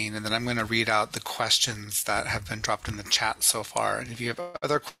I'm seeing, and then I'm going to read out the questions that have been dropped in the chat so far. And if you have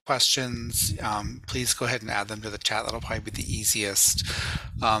other questions, please go ahead and add them to the chat. That'll probably be the easiest.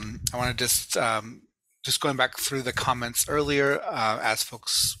 I want to just going back through the comments earlier, as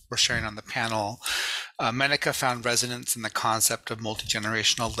folks were sharing on the panel, Menica found resonance in the concept of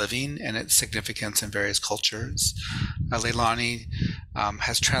multi-generational living and its significance in various cultures. Leilani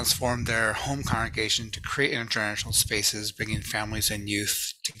has transformed their home congregation to create intergenerational spaces, bringing families and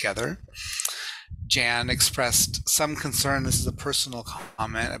youth together. Jan expressed some concern, this is a personal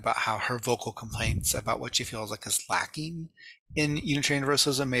comment, about how her vocal complaints about what she feels like is lacking in Unitarian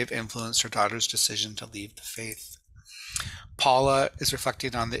Universalism may have influenced her daughter's decision to leave the faith. Paula is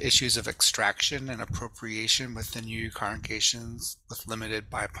reflecting on the issues of extraction and appropriation within UU congregations with limited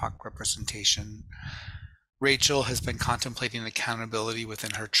BIPOC representation. Rachel has been contemplating accountability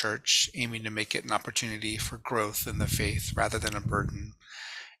within her church, aiming to make it an opportunity for growth in the faith rather than a burden.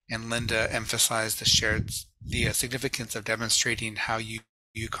 And Linda emphasized the significance of demonstrating how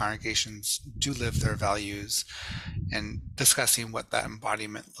UU congregations do live their values and discussing what that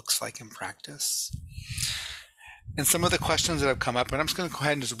embodiment looks like in practice. And some of the questions that have come up, and I'm just going to go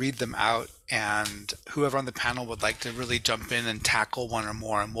ahead and just read them out, and whoever on the panel would like to really jump in and tackle one or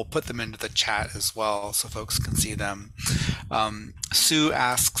more, and we'll put them into the chat as well so folks can see them. Sue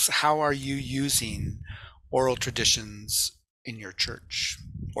asks, how are you using oral traditions in your church,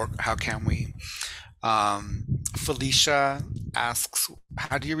 or how can we? Felicia asks,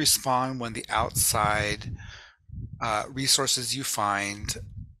 how do you respond when the outside resources you find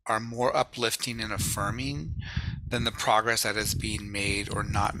are more uplifting and affirming than the progress that is being made or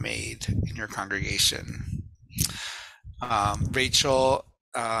not made in your congregation? Rachel,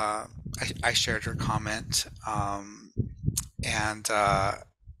 I shared her comment,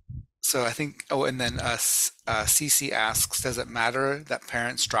 so I think, oh, and then Cece asks, does it matter that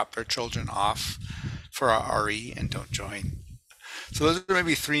parents drop their children off for our RE and don't join? So those are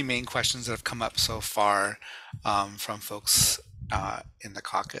maybe three main questions that have come up so far from folks in the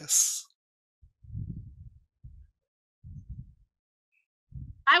caucus.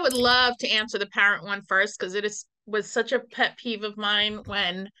 I would love to answer the parent one first, because was such a pet peeve of mine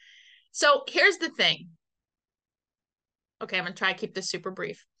when, so here's the thing. Okay, I'm gonna try to keep this super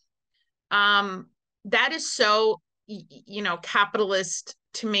brief. That is so, capitalist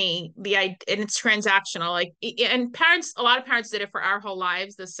to me, and it's transactional. Like, and parents, a lot of parents did it for our whole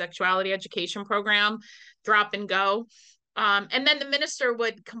lives, the sexuality education program, drop and go. And then the minister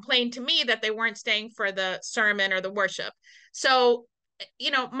would complain to me that they weren't staying for the sermon or the worship. So,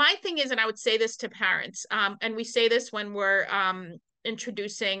 my thing is, and I would say this to parents, and we say this when we're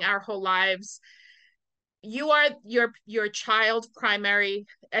introducing our whole lives, you are your child's primary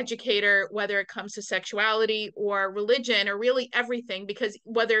educator, whether it comes to sexuality or religion or really everything, because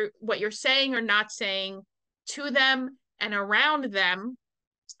whether what you're saying or not saying to them and around them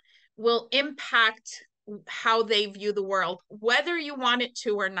will impact how they view the world, whether you want it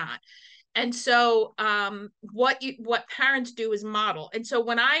to or not. And so what parents do is model. And so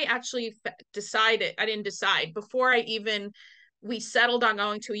when I actually decided, I didn't decide before we settled on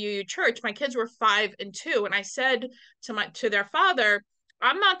going to a UU church, my kids were 5 and 2. And I said to their father,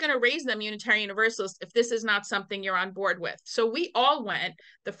 I'm not going to raise them Unitarian Universalists if this is not something you're on board with. So we all went.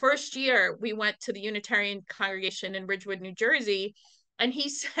 The first year we went to the Unitarian congregation in Ridgewood, New Jersey. And he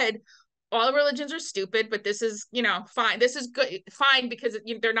said, all religions are stupid, but this is, fine. This is good, fine, because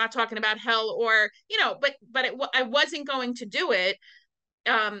they're not talking about hell or, I wasn't going to do it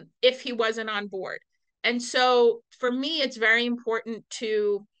if he wasn't on board. And so for me, it's very important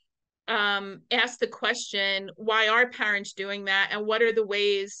to ask the question, why are parents doing that? And what are the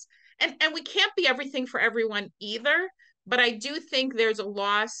ways? And we can't be everything for everyone either, but I do think there's a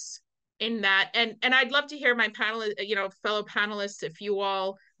loss in that. And I'd love to hear my fellow panelists,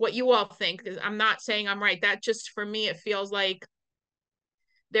 what you all think, because I'm not saying I'm right. That just, for me, it feels like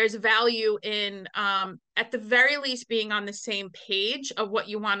there's value in, at the very least, being on the same page of what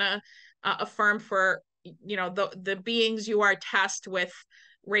you want to affirm for, the beings you are tasked with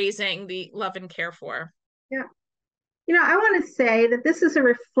raising, the love and care for. Yeah. I want to say that this is a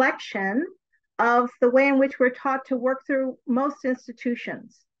reflection of the way in which we're taught to work through most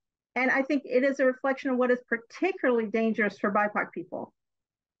institutions. And I think it is a reflection of what is particularly dangerous for BIPOC people.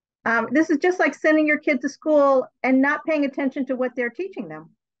 This is just like sending your kid to school and not paying attention to what they're teaching them,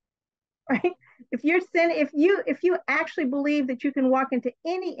 right? If you actually believe that you can walk into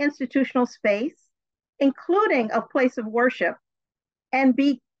any institutional space, including a place of worship, and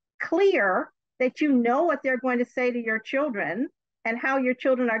be clear that you know what they're going to say to your children and how your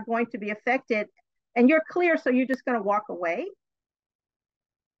children are going to be affected, and you're clear, so you're just going to walk away.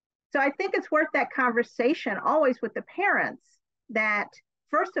 So I think it's worth that conversation always with the parents, that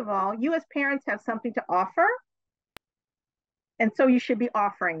first of all, you as parents have something to offer, and so you should be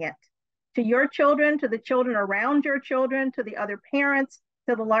offering it to your children, to the children around your children, to the other parents,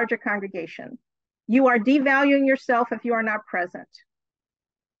 to the larger congregation. You are devaluing yourself if you are not present.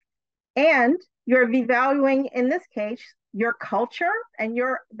 And you're devaluing, in this case, your culture and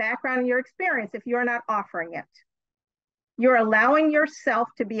your background and your experience if you're not offering it. You're allowing yourself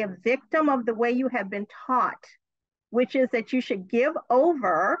to be a victim of the way you have been taught, which is that you should give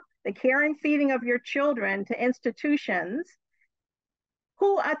over the care and feeding of your children to institutions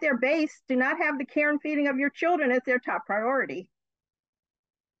who at their base do not have the care and feeding of your children as their top priority,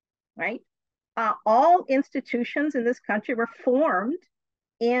 right? All institutions in this country were formed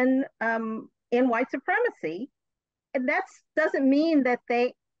in white supremacy, and that doesn't mean that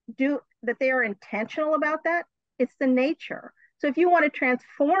they are intentional about that. It's the nature. So if you want to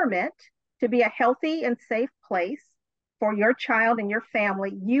transform it to be a healthy and safe place for your child and your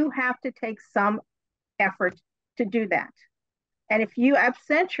family, you have to take some effort to do that. And if you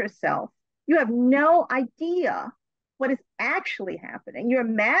absent yourself, you have no idea what is actually happening. You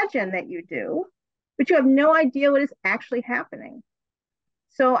imagine that you do, but you have no idea what is actually happening.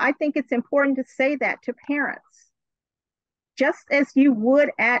 So I think it's important to say that to parents, just as you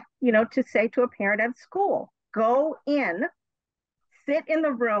would to say to a parent at school, go in, sit in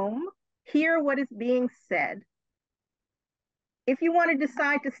the room, hear what is being said. If you want to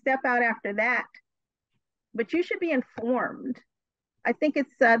decide to step out after that, but you should be informed. I think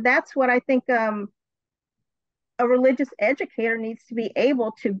that's what I think a religious educator needs to be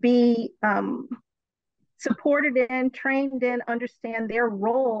able to be supported in, trained in, understand their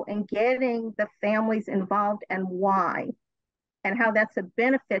role in getting the families involved and why, and how that's a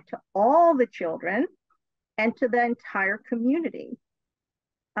benefit to all the children and to the entire community.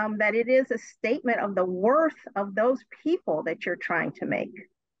 That it is a statement of the worth of those people that you're trying to make.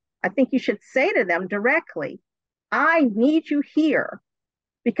 I think you should say to them directly, I need you here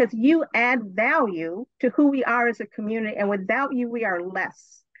because you add value to who we are as a community, and without you, we are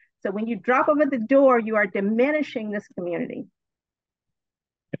less. So when you drop them at the door, you are diminishing this community.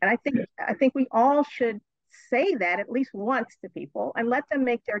 And I think we all should say that at least once to people and let them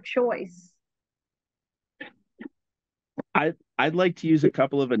make their choice. I'd like to use a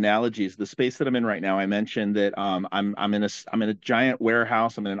couple of analogies. The space that I'm in right now, I mentioned that I'm in a giant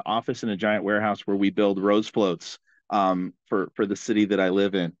warehouse. I'm in an office in a giant warehouse where we build rose floats for the city that I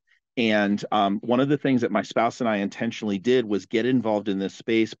live in. And one of the things that my spouse and I intentionally did was get involved in this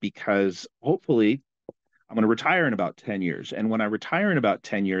space because hopefully I'm going to retire in about 10 years. And when I retire in about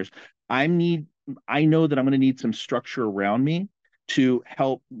 10 years, I know that I'm going to need some structure around me to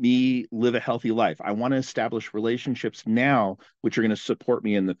help me live a healthy life. I want to establish relationships now, which are going to support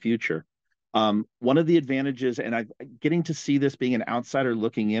me in the future. One of the advantages, and I'm getting to see this being an outsider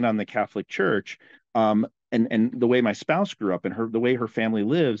looking in on the Catholic Church, and the way my spouse grew up and the way her family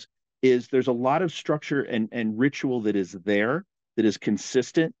lives, is there's a lot of structure and ritual that is there, that is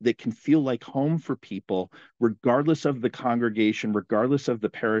consistent, that can feel like home for people, regardless of the congregation, regardless of the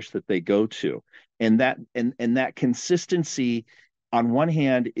parish that they go to. And that consistency, on one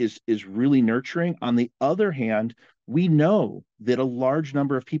hand, is really nurturing. On the other hand, we know that a large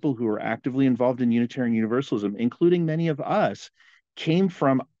number of people who are actively involved in Unitarian Universalism, including many of us, came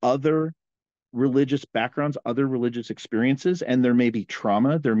from other religious backgrounds, other religious experiences, and there may be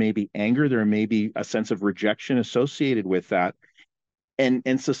trauma, there may be anger, there may be a sense of rejection associated with that.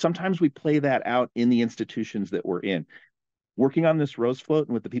 And so sometimes we play that out in the institutions that we're in. Working on this rose float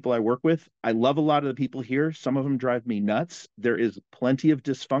and with the people I work with, I love a lot of the people here. Some of them drive me nuts. There is plenty of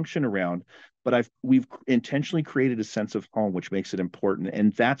dysfunction around, but we've intentionally created a sense of home, which makes it important.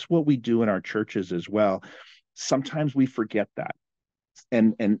 And that's what we do in our churches as well. Sometimes we forget that.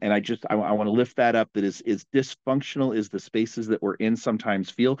 And I want to lift that up, that is dysfunctional as the spaces that we're in sometimes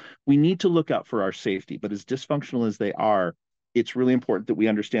feel. We need to look out for our safety, but as dysfunctional as they are, it's really important that we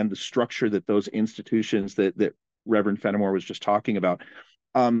understand the structure that those institutions that Reverend Fenimore was just talking about.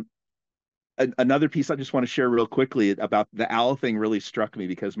 Another piece I just want to share real quickly about the owl thing really struck me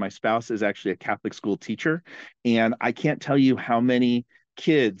because my spouse is actually a Catholic school teacher, and I can't tell you how many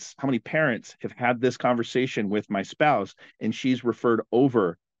parents have had this conversation with my spouse, and she's referred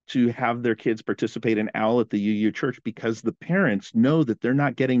over to have their kids participate in OWL at the UU church because the parents know that they're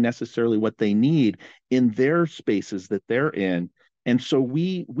not getting necessarily what they need in their spaces that they're in. And so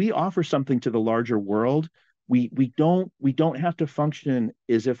we offer something to the larger world. We don't have to function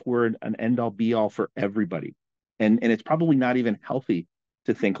as if we're an end-all be-all for everybody. And it's probably not even healthy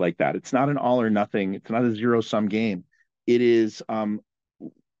to think like that. It's not an all or nothing. It's not a zero-sum game. It is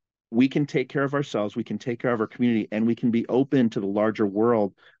we can take care of ourselves, we can take care of our community, and we can be open to the larger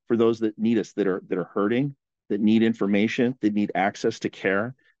world for those that need us, that are hurting, that need information, that need access to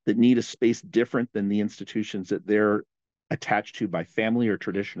care, that need a space different than the institutions that they're attached to by family or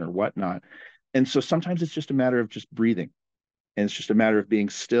tradition or whatnot. And so sometimes it's just a matter of just breathing, and it's just a matter of being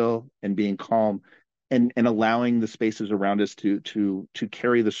still and being calm and allowing the spaces around us to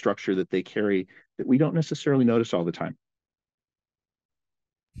carry the structure that they carry that we don't necessarily notice all the time.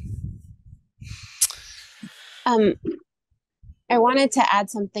 Um, I wanted to add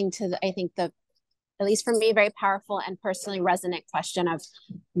something to I think at least for me, very powerful and personally resonant question of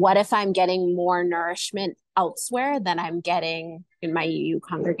what if I'm getting more nourishment elsewhere than I'm getting in my UU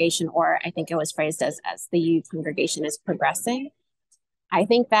congregation, or I think it was phrased as the UU congregation is progressing. I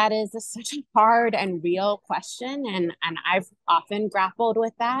think that is such a hard and real question, and I've often grappled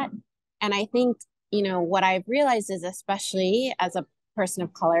with that. And I think, what I've realized is, especially as a person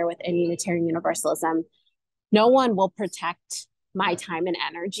of color within Unitarian Universalism, no one will protect my time and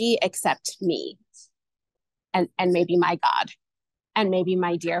energy except me and maybe my God and maybe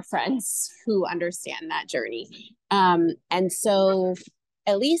my dear friends who understand that journey. And so,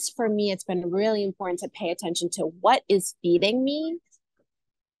 at least for me, it's been really important to pay attention to what is feeding me,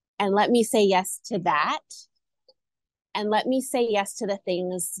 and let me say yes to that. And let me say yes to the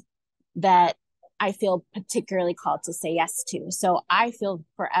things that I feel particularly called to say yes to. So I feel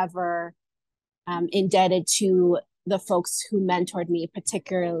forever indebted to the folks who mentored me,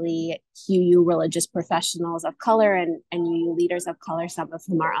 particularly UU religious professionals of color and UU leaders of color, some of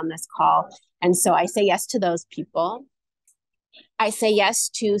whom are on this call. And so I say yes to those people. I say yes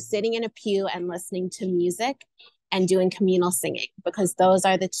to sitting in a pew and listening to music and doing communal singing, because those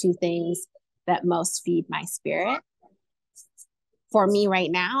are the two things that most feed my spirit. For me right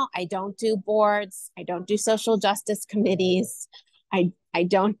now, I don't do boards. I don't do social justice committees. I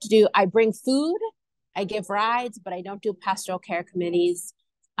bring food, I give rides, but I don't do pastoral care committees,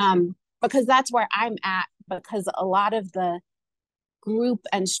 because that's where I'm at, because a lot of the group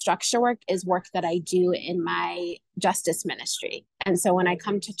and structure work is work that I do in my justice ministry. And so when I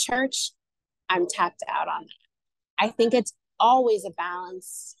come to church, I'm tapped out on that. I think it's always a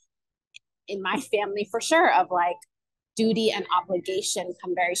balance in my family, for sure, of like duty and obligation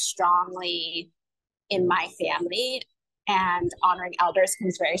come very strongly in my family, and honoring elders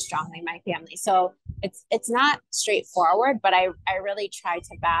comes very strongly in my family. So it's not straightforward, but I really try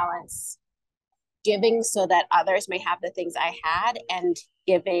to balance giving so that others may have the things I had, and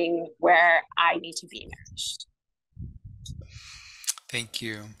giving where I need to be nourished. Thank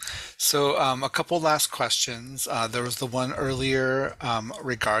you. So a couple last questions. There was the one earlier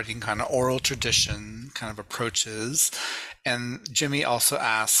regarding kind of oral tradition kind of approaches. And Jimmy also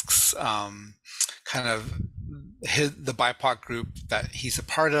asks kind of the BIPOC group that he's a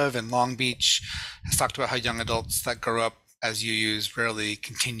part of in Long Beach has talked about how young adults that grow up as UUs rarely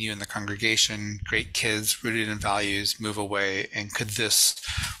continue in the congregation. Great kids rooted in values move away. And could this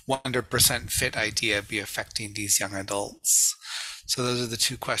 100% fit idea be affecting these young adults? So those are the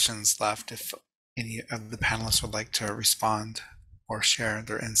two questions left, if any of the panelists would like to respond or share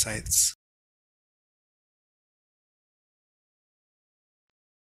their insights.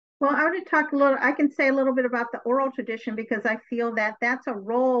 Well, I want to talk a little, I can say a little bit about the oral tradition, because I feel that that's a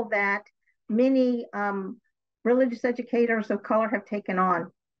role that many religious educators of color have taken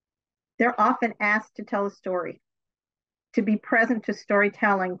on. They're often asked to tell a story, to be present to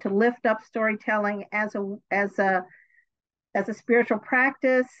storytelling, to lift up storytelling as a spiritual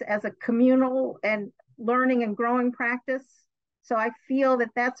practice, as a communal and learning and growing practice. So I feel that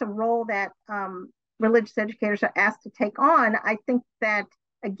that's a role that religious educators are asked to take on. I think that,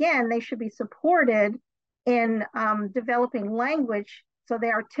 again, they should be supported in developing language so they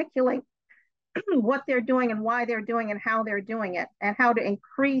articulate what they're doing and why they're doing and how they're doing it, and how to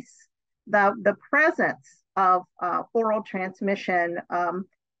increase the presence of oral transmission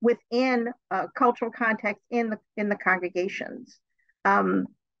within cultural context in the congregations.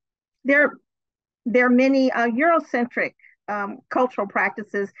 There are many Eurocentric cultural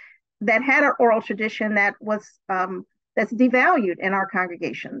practices that had an oral tradition that was that's devalued in our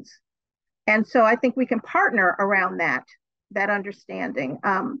congregations, and so I think we can partner around that understanding.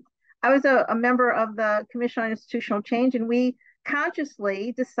 I was a member of the Commission on Institutional Change, and we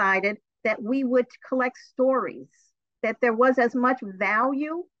consciously decided that we would collect stories, that there was as much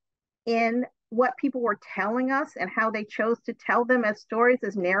value in what people were telling us and how they chose to tell them as stories,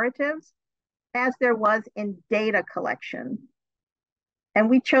 as narratives, as there was in data collection. And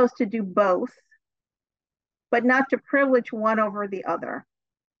we chose to do both, but not to privilege one over the other.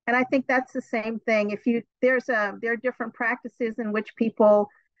 And I think that's the same thing. There are different practices in which people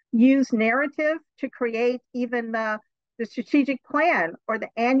use narrative to create even the strategic plan or the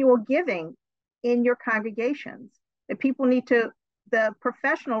annual giving in your congregations. That people need to, the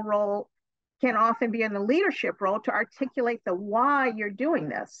professional role can often be in the leadership role to articulate the why you're doing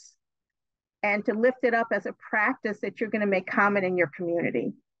this, and to lift it up as a practice that you're going to make common in your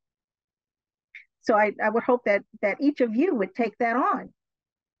community. So I would hope that each of you would take that on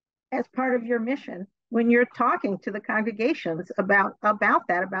as part of your mission when you're talking to the congregations about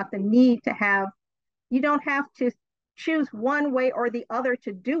the need to have You don't have to choose one way or the other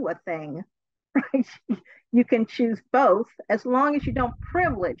to do a thing, right? You can choose both as long as you don't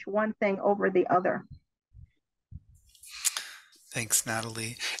privilege one thing over the other. Thanks,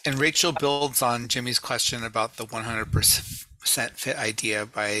 Natalie. And Rachel builds on Jimmy's question about the 100% fit idea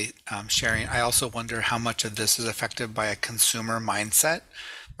by sharing. I also wonder how much of this is affected by a consumer mindset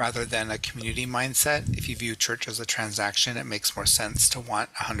rather than a community mindset. If you view church as a transaction, it makes more sense to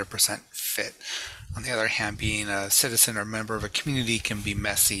want 100% fit. On the other hand, being a citizen or member of a community can be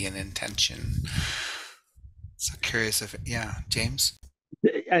messy in intention. So curious if, yeah, James?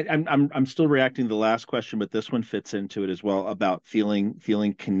 I'm still reacting to the last question, but this one fits into it as well, about feeling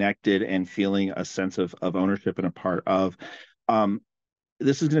connected and feeling a sense of ownership and a part of.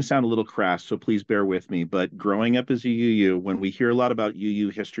 This is going to sound a little crass, so please bear with me. But growing up as a UU, when we hear a lot about UU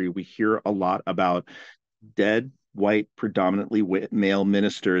history, we hear a lot about dead white, predominantly male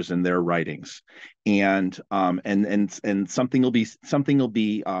ministers and their writings, and something will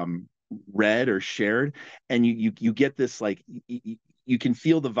be read or shared, and you get this, like, you can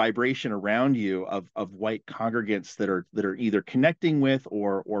feel the vibration around you of white congregants that are either connecting with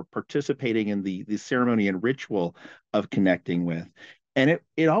or participating in the ceremony and ritual of connecting with. And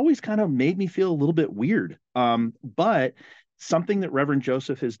it always kind of made me feel a little bit weird. But something that Reverend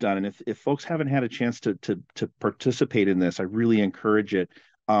Joseph has done, and if folks haven't had a chance to participate in this, I really encourage it.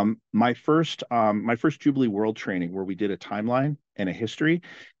 My first Jubilee World training, where we did a timeline and a history,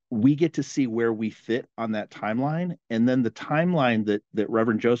 we get to see where we fit on that timeline. And then the timeline that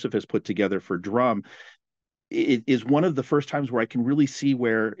Reverend Joseph has put together for drum, it is one of the first times where I can really see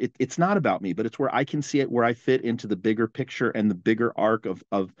where it's not about me, but it's where I can see it, where I fit into the bigger picture and the bigger arc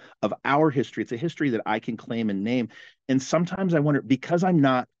of our history. It's a history that I can claim and name. And sometimes I wonder, because I'm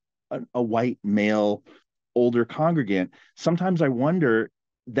not a white male older congregant, sometimes I wonder,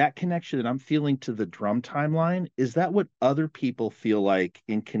 that connection that I'm feeling to the drum timeline, is that what other people feel like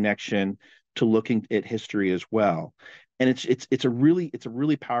in connection to looking at history as well? And it's a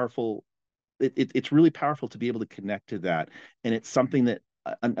really powerful, it's really powerful to be able to connect to that. And it's something that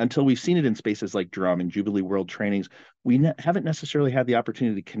until we've seen it in spaces like drum and Jubilee World trainings, we haven't necessarily had the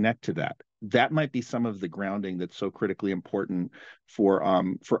opportunity to connect to that. That might be some of the grounding that's so critically important for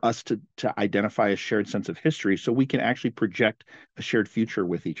us to identify a shared sense of history, so we can actually project a shared future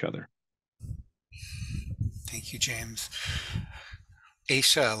with each other. Thank you, James.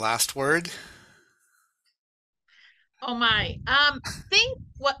 Aisha, last word. Oh my. I think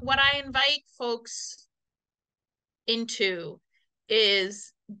what I invite folks into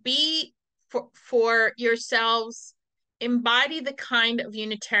is be for yourselves, embody the kind of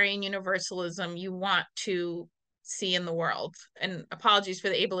Unitarian Universalism you want to see in the world. And apologies for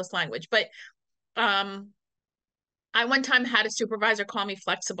the ableist language, but I one time had a supervisor call me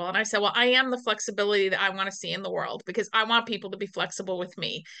flexible, and I said, well, I am the flexibility that I want to see in the world, because I want people to be flexible with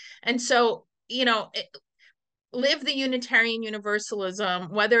me. And so, live the Unitarian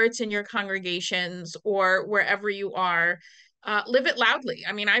Universalism, whether it's in your congregations or wherever you are. Live it loudly.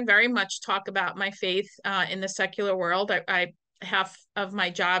 I mean, I very much talk about my faith in the secular world. I half of my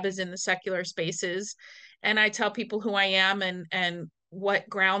job is in the secular spaces, and I tell people who I am and what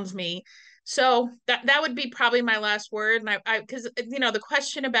grounds me. So that would be probably my last word. And I because the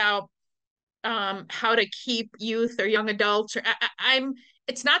question about how to keep youth or young adults, or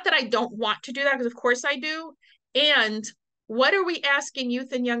it's not that I don't want to do that, because of course I do. And what are we asking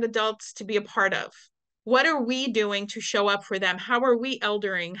youth and young adults to be a part of? What are we doing to show up for them? How are we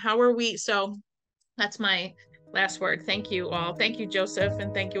eldering? How are we? So that's my last word. Thank you all. Thank you, Joseph.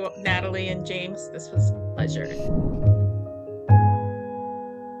 And thank you, Natalie and James. This was a pleasure.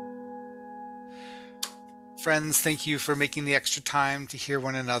 Friends, thank you for making the extra time to hear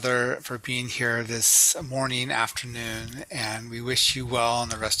one another, for being here this morning, afternoon, and we wish you well on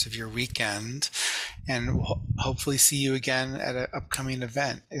the rest of your weekend, and we'll hopefully see you again at an upcoming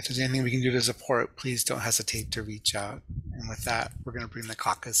event. If there's anything we can do to support, please don't hesitate to reach out. And with that, we're going to bring the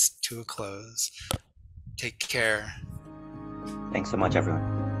caucus to a close. Take care. Thanks so much,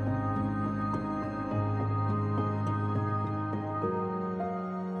 everyone.